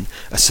huddled men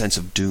a sense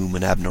of doom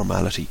and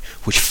abnormality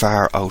which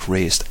far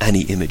outraced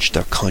any image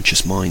their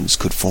conscious minds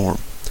could form.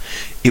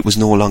 It was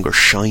no longer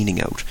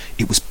shining out,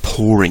 it was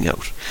pouring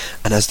out,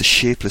 and as the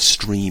shapeless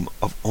stream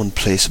of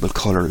unplaceable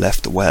colour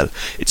left the well,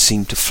 it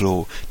seemed to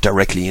flow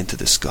directly into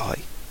the sky.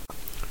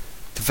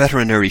 The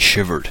veterinary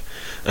shivered,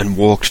 and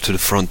walked to the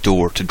front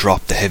door to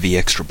drop the heavy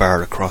extra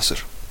bar across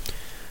it.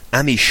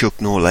 Amy shook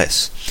no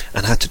less,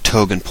 and had to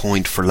tug and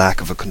point for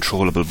lack of a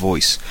controllable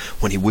voice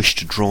when he wished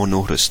to draw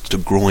notice to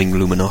the growing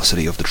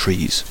luminosity of the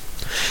trees.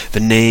 The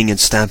neighing and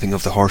stamping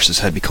of the horses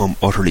had become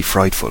utterly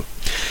frightful,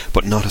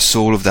 but not a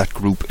soul of that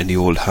group in the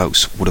old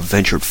house would have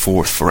ventured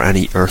forth for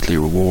any earthly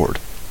reward.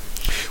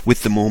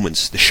 With the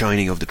moments the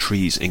shining of the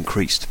trees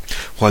increased,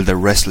 while their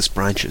restless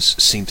branches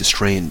seemed to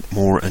strain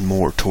more and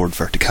more toward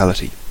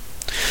verticality.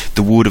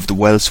 The wood of the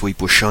well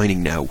sweep was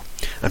shining now,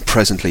 and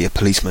presently a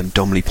policeman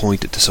dumbly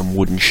pointed to some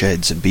wooden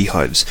sheds and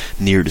beehives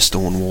near the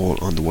stone wall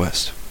on the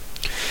west.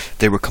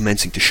 They were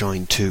commencing to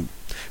shine too,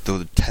 though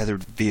the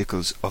tethered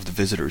vehicles of the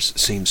visitors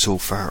seemed so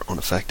far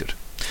unaffected.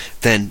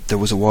 Then there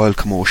was a wild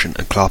commotion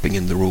and clopping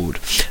in the road,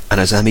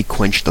 and as Amy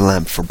quenched the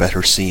lamp for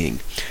better seeing,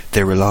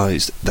 they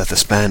realised that the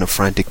span of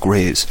frantic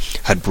greys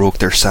had broke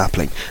their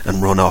sapling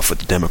and run off with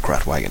the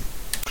Democrat wagon.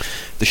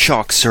 The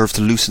shock served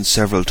to loosen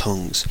several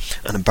tongues,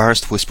 and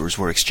embarrassed whispers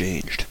were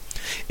exchanged.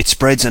 "It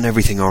spreads on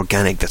everything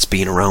organic that's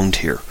been around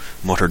here,"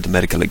 muttered the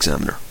medical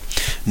examiner.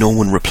 No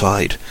one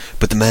replied,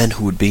 but the man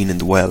who had been in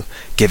the well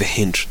gave a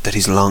hint that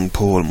his long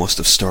pole must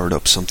have stirred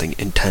up something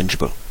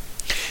intangible.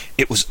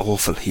 "It was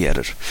awful," he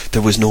added.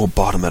 "There was no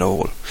bottom at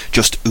all,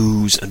 just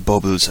ooze and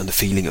bubbles and the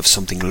feeling of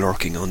something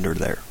lurking under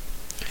there."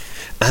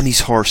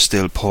 Amy's horse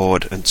still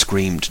pawed and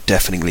screamed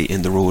deafeningly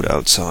in the road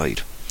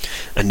outside,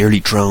 and nearly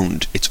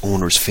drowned its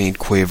owner's faint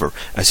quaver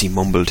as he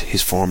mumbled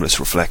his formless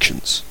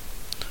reflections.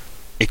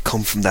 "It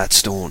come from that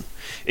stone.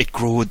 It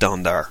growed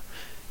down there.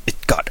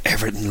 It got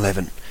everything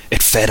living.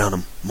 It fed on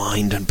 'em,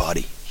 mind and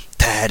body.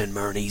 Tad and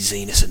Murney,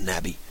 Zenas and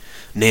Nabby.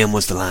 Name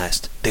was the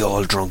last. They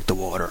all drunk the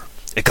water.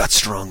 It got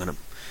strong on 'em.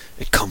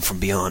 It come from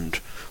beyond,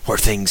 where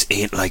things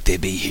ain't like they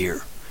be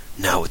here.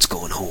 Now it's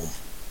going home."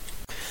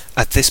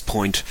 At this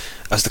point,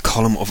 as the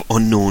column of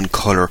unknown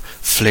colour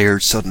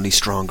flared suddenly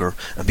stronger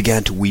and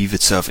began to weave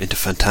itself into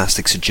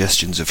fantastic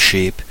suggestions of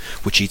shape,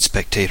 which each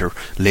spectator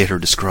later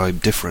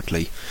described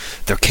differently,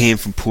 there came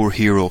from poor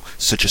Hero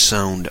such a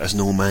sound as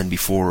no man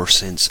before or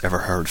since ever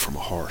heard from a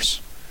horse.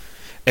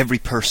 Every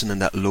person in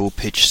that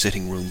low-pitched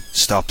sitting-room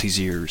stopped his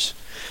ears,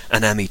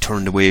 and Amy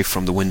turned away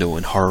from the window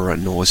in horror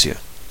and nausea.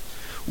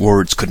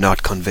 Words could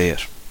not convey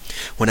it.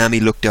 When Amy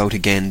looked out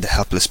again, the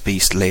helpless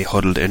beast lay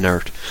huddled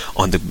inert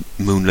on the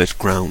moonlit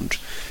ground,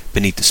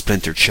 beneath the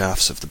splintered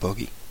shafts of the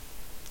buggy.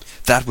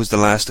 That was the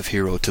last of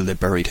Hero till they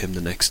buried him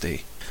the next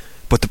day.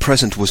 But the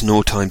present was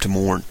no time to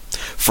mourn,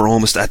 for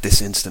almost at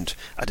this instant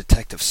a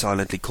detective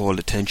silently called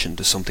attention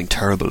to something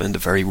terrible in the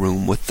very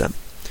room with them.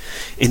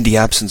 In the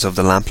absence of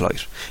the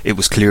lamplight, it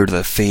was clear that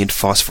a faint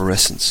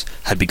phosphorescence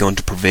had begun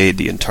to pervade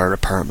the entire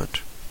apartment.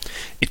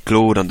 It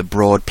glowed on the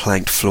broad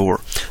planked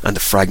floor and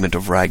the fragment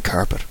of rag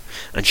carpet,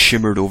 and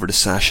shimmered over the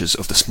sashes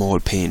of the small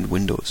paned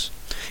windows.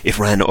 It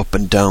ran up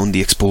and down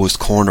the exposed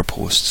corner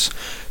posts,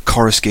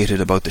 coruscated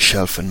about the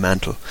shelf and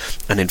mantel,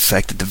 and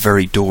infected the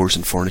very doors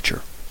and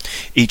furniture.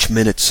 Each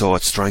minute saw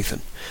it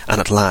strengthen, and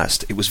at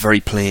last it was very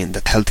plain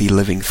that healthy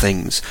living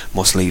things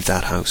must leave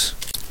that house.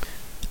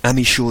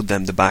 Amy showed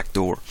them the back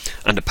door,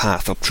 and the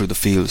path up through the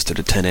fields to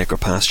the 10-acre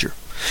pasture.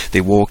 They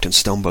walked and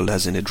stumbled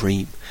as in a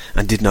dream,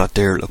 and did not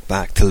dare look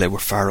back till they were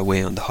far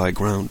away on the high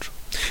ground.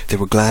 They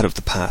were glad of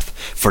the path,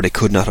 for they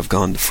could not have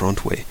gone the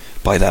front way,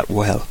 by that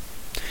well.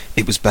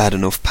 It was bad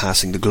enough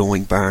passing the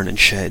glowing barn and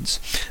sheds,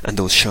 and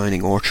those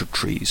shining orchard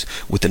trees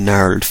with the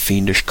gnarled,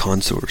 fiendish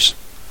contours.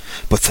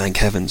 But thank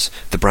heavens,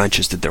 the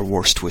branches did their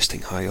worst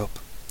twisting high up.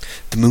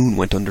 The moon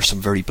went under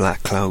some very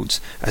black clouds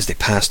as they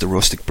passed the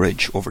rustic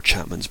bridge over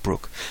Chapman's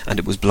Brook, and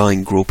it was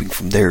blind groping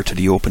from there to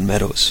the open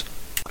meadows.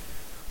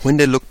 When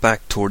they looked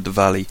back toward the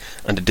valley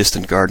and the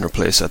distant Gardner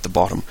place at the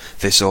bottom,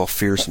 they saw a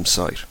fearsome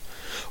sight.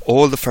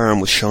 All the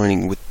farm was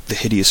shining with the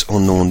hideous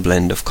unknown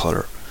blend of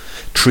colour.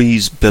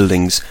 Trees,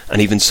 buildings,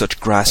 and even such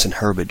grass and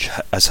herbage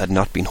as had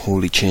not been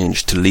wholly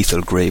changed to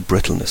lethal grey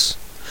brittleness.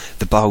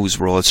 The boughs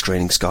were all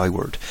straining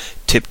skyward,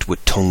 tipped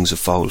with tongues of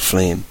foul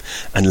flame,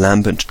 and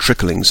lambent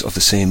tricklings of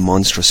the same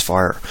monstrous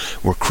fire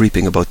were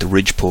creeping about the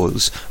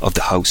ridgepoles of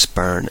the house,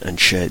 barn, and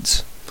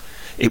sheds.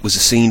 It was a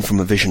scene from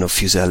a vision of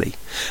Fuseli,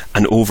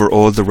 and over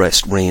all the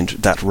rest reigned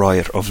that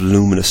riot of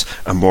luminous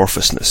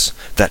amorphousness,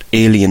 that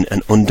alien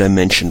and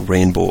undimensioned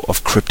rainbow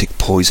of cryptic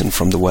poison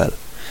from the well.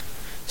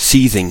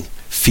 Seething,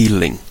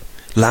 feeling,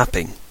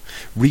 lapping,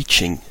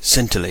 reaching,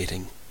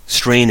 scintillating,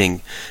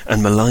 straining,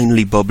 and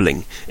malignly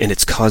bubbling in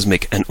its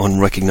cosmic and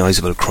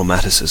unrecognizable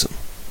chromaticism.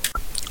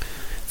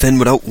 Then,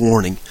 without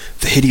warning,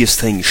 the hideous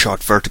thing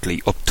shot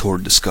vertically up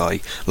toward the sky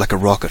like a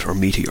rocket or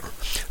meteor,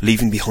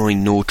 leaving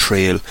behind no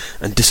trail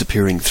and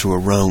disappearing through a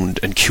round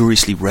and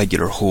curiously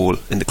regular hole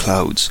in the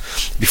clouds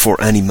before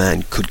any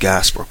man could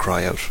gasp or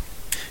cry out.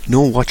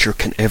 No watcher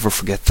can ever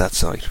forget that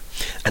sight,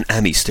 and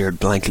Amy stared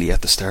blankly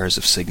at the stars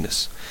of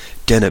Cygnus,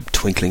 Deneb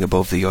twinkling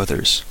above the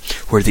others,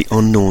 where the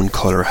unknown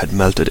colour had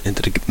melted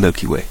into the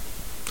Milky Way.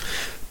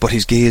 But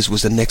his gaze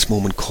was the next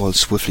moment called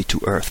swiftly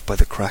to earth by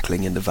the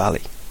crackling in the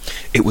valley.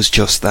 It was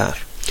just that,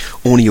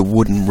 only a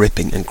wooden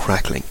ripping and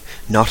crackling,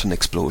 not an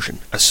explosion,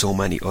 as so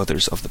many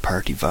others of the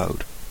party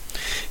vowed.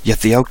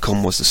 Yet the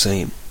outcome was the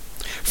same.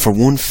 For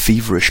one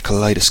feverish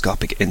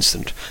kaleidoscopic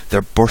instant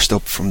there burst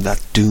up from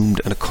that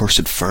doomed and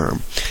accursed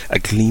farm a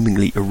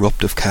gleamingly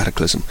eruptive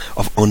cataclysm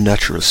of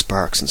unnatural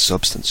sparks and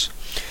substance,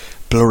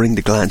 blurring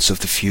the glance of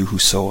the few who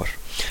saw it,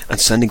 and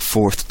sending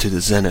forth to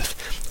the zenith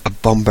a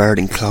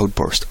bombarding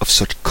cloudburst of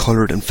such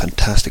coloured and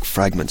fantastic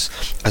fragments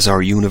as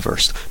our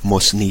universe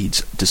must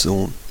needs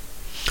disown.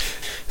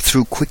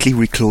 Through quickly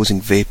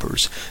reclosing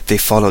vapours they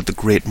followed the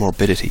great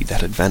morbidity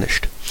that had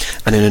vanished,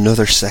 and in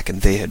another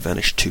second they had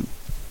vanished too.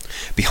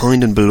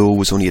 Behind and below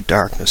was only a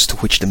darkness to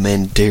which the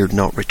men dared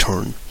not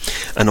return,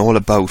 and all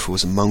about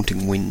was a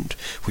mounting wind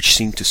which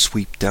seemed to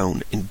sweep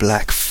down in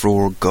black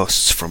frore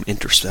gusts from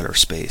interstellar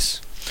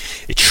space.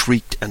 It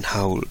shrieked and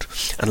howled,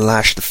 and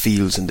lashed the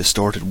fields and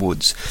distorted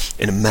woods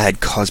in a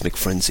mad cosmic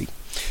frenzy,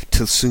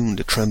 till soon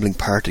the trembling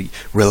party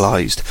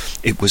realized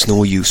it was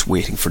no use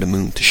waiting for the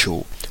moon to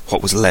show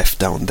what was left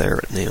down there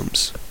at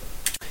Names.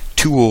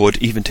 Too awed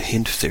even to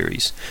hint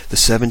theories, the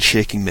 7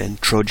 shaking men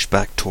trudged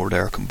back toward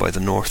Arkham by the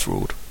north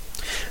road.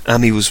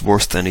 Amy was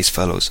worse than his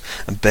fellows,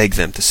 and begged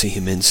them to see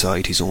him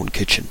inside his own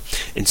kitchen,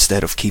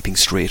 instead of keeping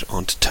straight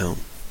on to town.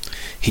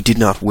 He did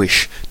not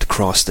wish to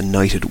cross the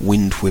nighted,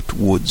 wind-whipped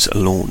woods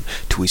alone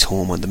to his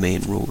home on the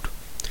main road,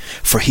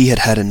 for he had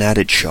had an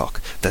added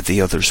shock that the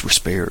others were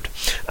spared,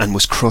 and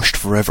was crushed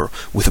forever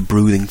with a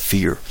brooding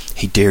fear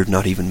he dared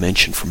not even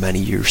mention for many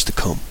years to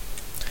come.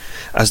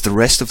 As the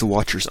rest of the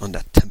watchers on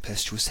that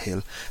tempestuous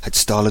hill had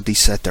stolidly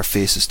set their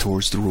faces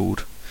towards the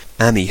road,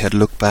 Amy had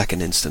looked back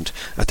an instant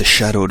at the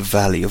shadowed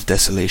valley of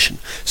desolation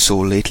so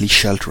lately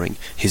sheltering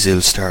his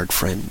ill-starred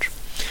friend,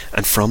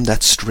 and from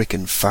that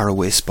stricken,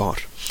 far-away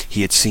spot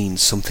he had seen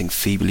something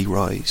feebly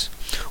rise,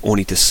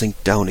 only to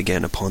sink down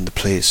again upon the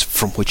place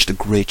from which the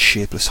great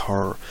shapeless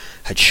horror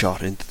had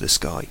shot into the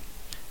sky.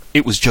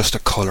 It was just a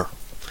colour,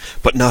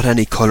 but not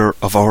any colour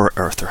of our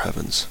earth or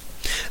heavens.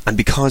 And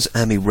because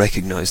Amy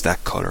recognised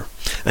that colour,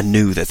 and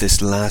knew that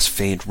this last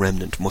faint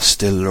remnant must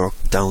still lurk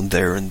down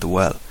there in the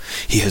well,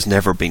 he has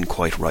never been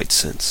quite right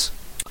since.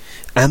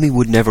 Amy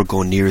would never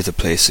go near the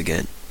place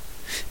again.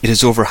 It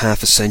is over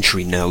half a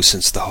century now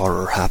since the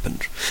horror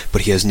happened,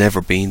 but he has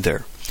never been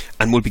there,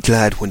 and will be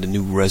glad when the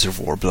new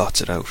reservoir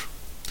blots it out.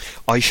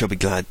 I shall be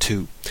glad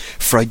too,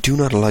 for I do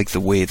not like the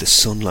way the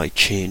sunlight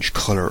changed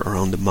colour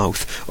around the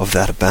mouth of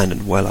that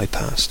abandoned well I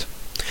passed.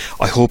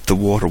 I hope the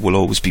water will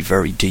always be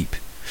very deep,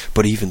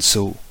 but even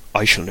so,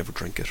 I shall never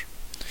drink it.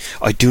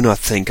 I do not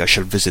think I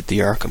shall visit the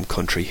Arkham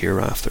country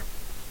hereafter.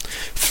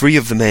 3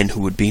 of the men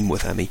who had been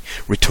with Amy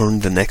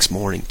returned the next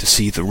morning to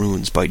see the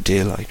ruins by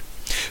daylight,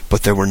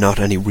 but there were not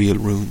any real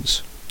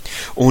ruins.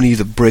 Only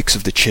the bricks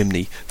of the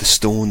chimney, the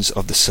stones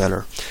of the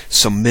cellar,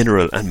 some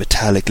mineral and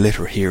metallic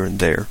litter here and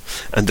there,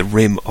 and the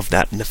rim of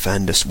that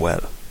nefandous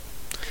well.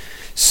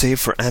 Save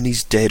for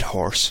Annie's dead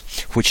horse,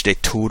 which they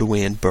towed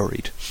away and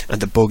buried,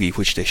 and the buggy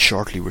which they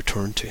shortly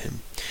returned to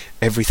him,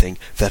 everything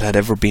that had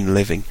ever been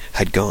living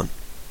had gone.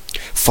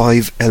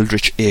 5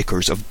 eldritch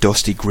acres of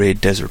dusty grey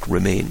desert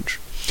remained,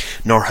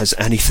 nor has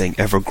anything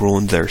ever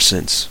grown there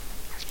since.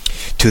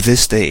 To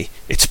this day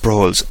it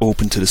sprawls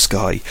open to the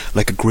sky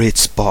like a great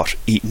spot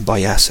eaten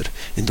by acid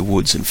in the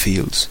woods and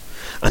fields,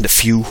 and a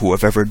few who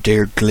have ever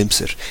dared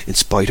glimpse it in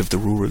spite of the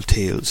rural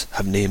tales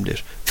have named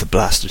it the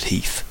Blasted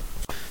Heath.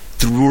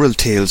 The rural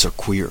tales are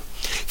queer.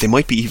 They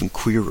might be even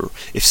queerer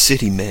if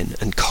city men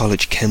and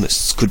college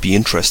chemists could be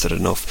interested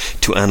enough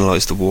to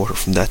analyse the water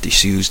from that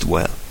disused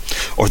well,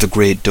 or the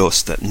grey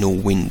dust that no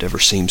wind ever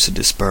seems to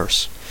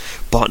disperse.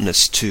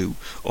 Botanists, too,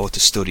 ought to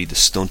study the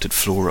stunted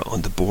flora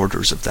on the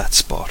borders of that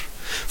spot,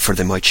 for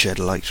they might shed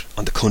light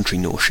on the country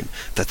notion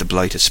that the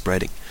blight is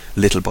spreading,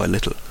 little by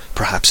little,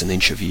 perhaps an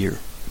inch a year.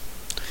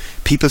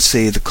 People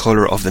say the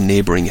colour of the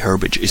neighbouring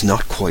herbage is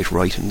not quite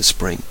right in the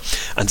spring,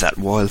 and that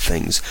wild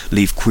things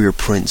leave queer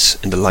prints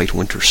in the light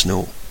winter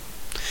snow.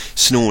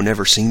 Snow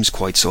never seems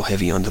quite so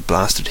heavy on the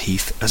Blasted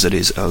Heath as it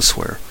is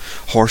elsewhere.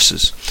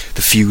 Horses,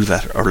 the few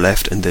that are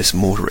left in this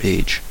motor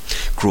age,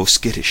 grow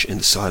skittish in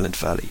the silent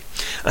valley,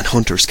 and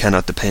hunters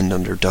cannot depend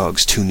on their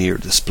dogs too near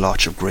the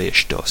splotch of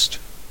greyish dust.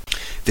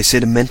 They say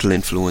the mental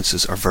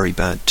influences are very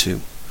bad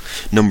too.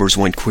 Numbers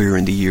went queer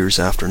in the years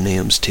after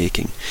Nahum's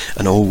taking,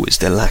 and always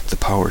they lacked the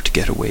power to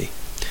get away.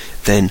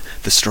 Then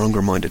the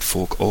stronger-minded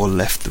folk all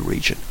left the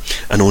region,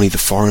 and only the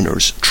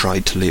foreigners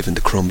tried to live in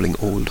the crumbling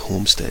old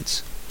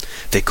homesteads.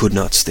 They could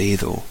not stay,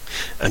 though,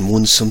 and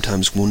one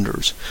sometimes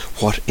wonders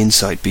what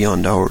insight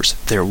beyond ours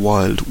their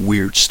wild,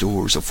 weird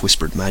stores of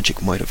whispered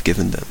magic might have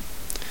given them.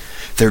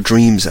 Their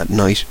dreams at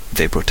night,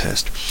 they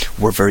protest,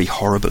 were very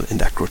horrible in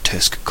that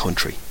grotesque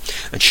country,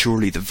 and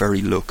surely the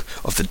very look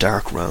of the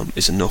dark realm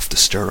is enough to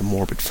stir a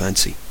morbid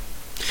fancy.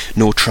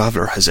 No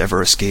traveller has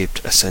ever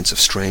escaped a sense of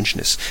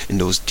strangeness in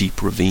those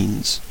deep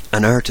ravines,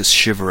 and artists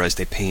shiver as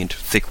they paint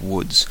thick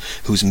woods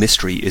whose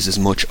mystery is as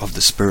much of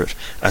the spirit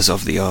as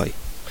of the eye.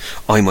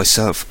 I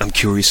myself am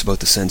curious about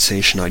the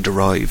sensation I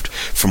derived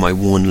from my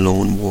one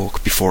lone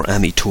walk before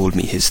Ammi told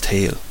me his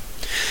tale.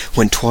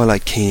 When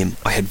twilight came,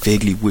 I had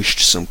vaguely wished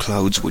some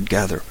clouds would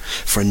gather,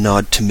 for an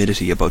odd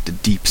timidity about the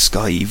deep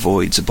skyey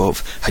voids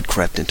above had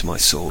crept into my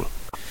soul.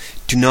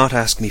 Do not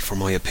ask me for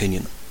my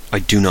opinion. I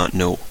do not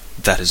know.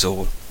 That is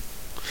all.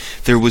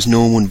 There was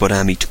no one but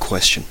Ammi to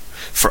question,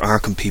 for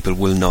Arkham people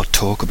will not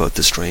talk about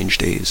the strange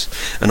days,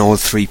 and all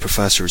 3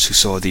 professors who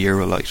saw the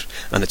aerolite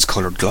and its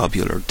coloured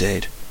globule are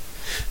dead.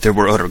 There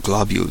were other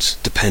globules,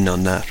 depend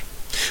on that.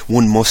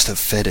 One must have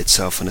fed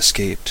itself and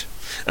escaped,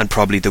 and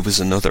probably there was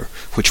another,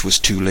 which was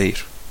too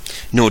late.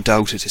 No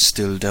doubt it is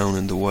still down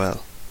in the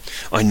well.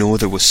 I know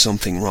there was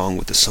something wrong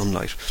with the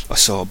sunlight I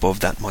saw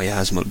above that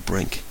miasmal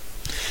brink.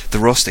 The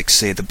rustics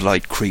say the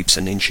blight creeps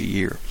an inch a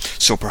year,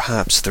 so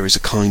perhaps there is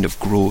a kind of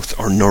growth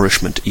or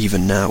nourishment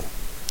even now.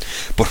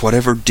 But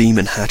whatever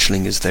demon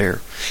hatchling is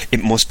there,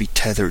 it must be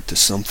tethered to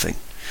something,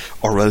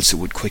 or else it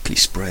would quickly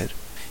spread.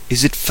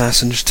 Is it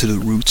fastened to the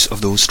roots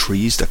of those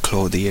trees that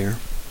claw the air?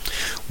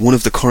 One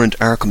of the current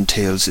Arkham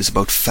tales is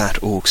about fat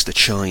oaks that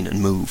shine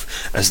and move,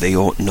 as they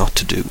ought not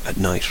to do at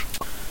night.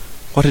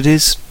 What it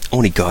is,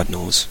 only God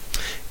knows.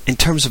 In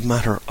terms of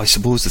matter, I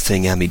suppose the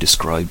thing Ammi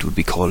described would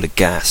be called a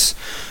gas,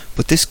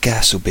 but this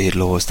gas obeyed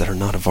laws that are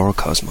not of our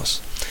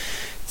cosmos.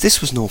 This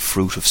was no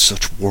fruit of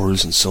such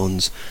worlds and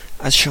suns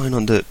as shine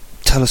on the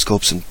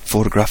telescopes and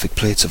photographic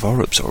plates of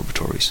our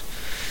observatories.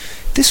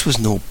 This was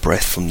no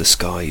breath from the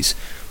skies,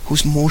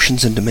 whose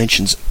motions and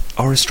dimensions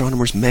our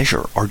astronomers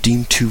measure or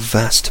deem too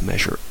vast to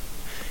measure.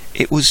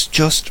 It was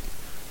just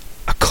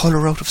a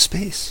colour out of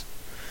space,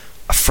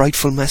 a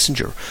frightful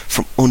messenger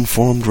from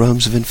unformed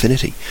realms of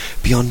infinity,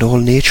 beyond all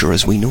nature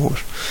as we know it,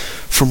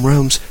 from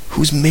realms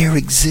whose mere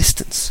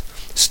existence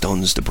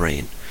stuns the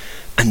brain,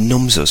 and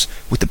numbs us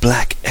with the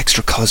black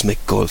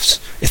extra-cosmic gulfs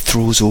it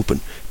throws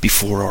open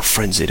before our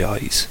frenzied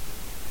eyes.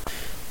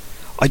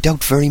 I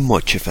doubt very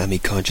much if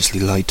Ammi consciously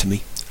lied to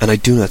me, and I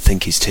do not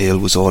think his tale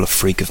was all a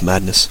freak of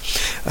madness,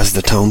 as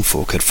the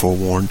townfolk had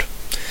forewarned.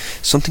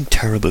 Something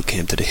terrible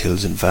came to the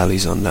hills and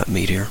valleys on that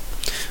meteor,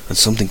 and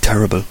something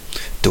terrible,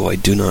 though I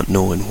do not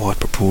know in what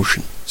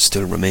proportion,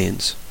 still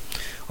remains.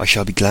 I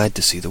shall be glad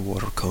to see the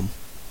water come.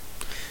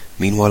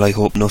 Meanwhile I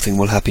hope nothing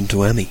will happen to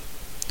Ammi.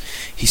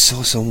 He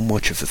saw so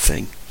much of the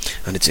thing,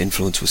 and its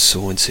influence was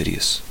so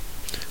insidious.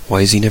 Why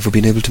has he never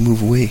been able to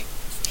move away?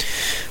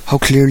 How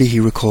clearly he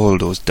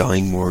recalled those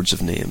dying words of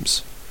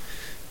Nahum's.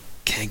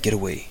 Can't get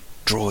away,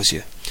 draws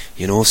you.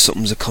 You know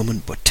something's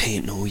a-comin', but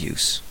 'tain't no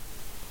use.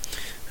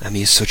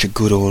 Ammi is such a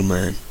good old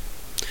man.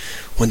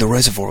 When the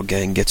reservoir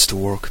gang gets to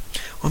work,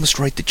 I must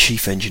write the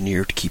chief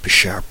engineer to keep a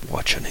sharp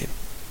watch on him.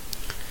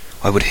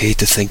 I would hate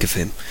to think of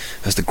him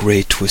as the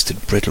grey,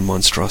 twisted, brittle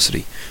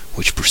monstrosity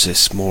which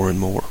persists more and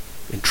more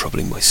in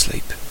troubling my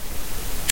sleep.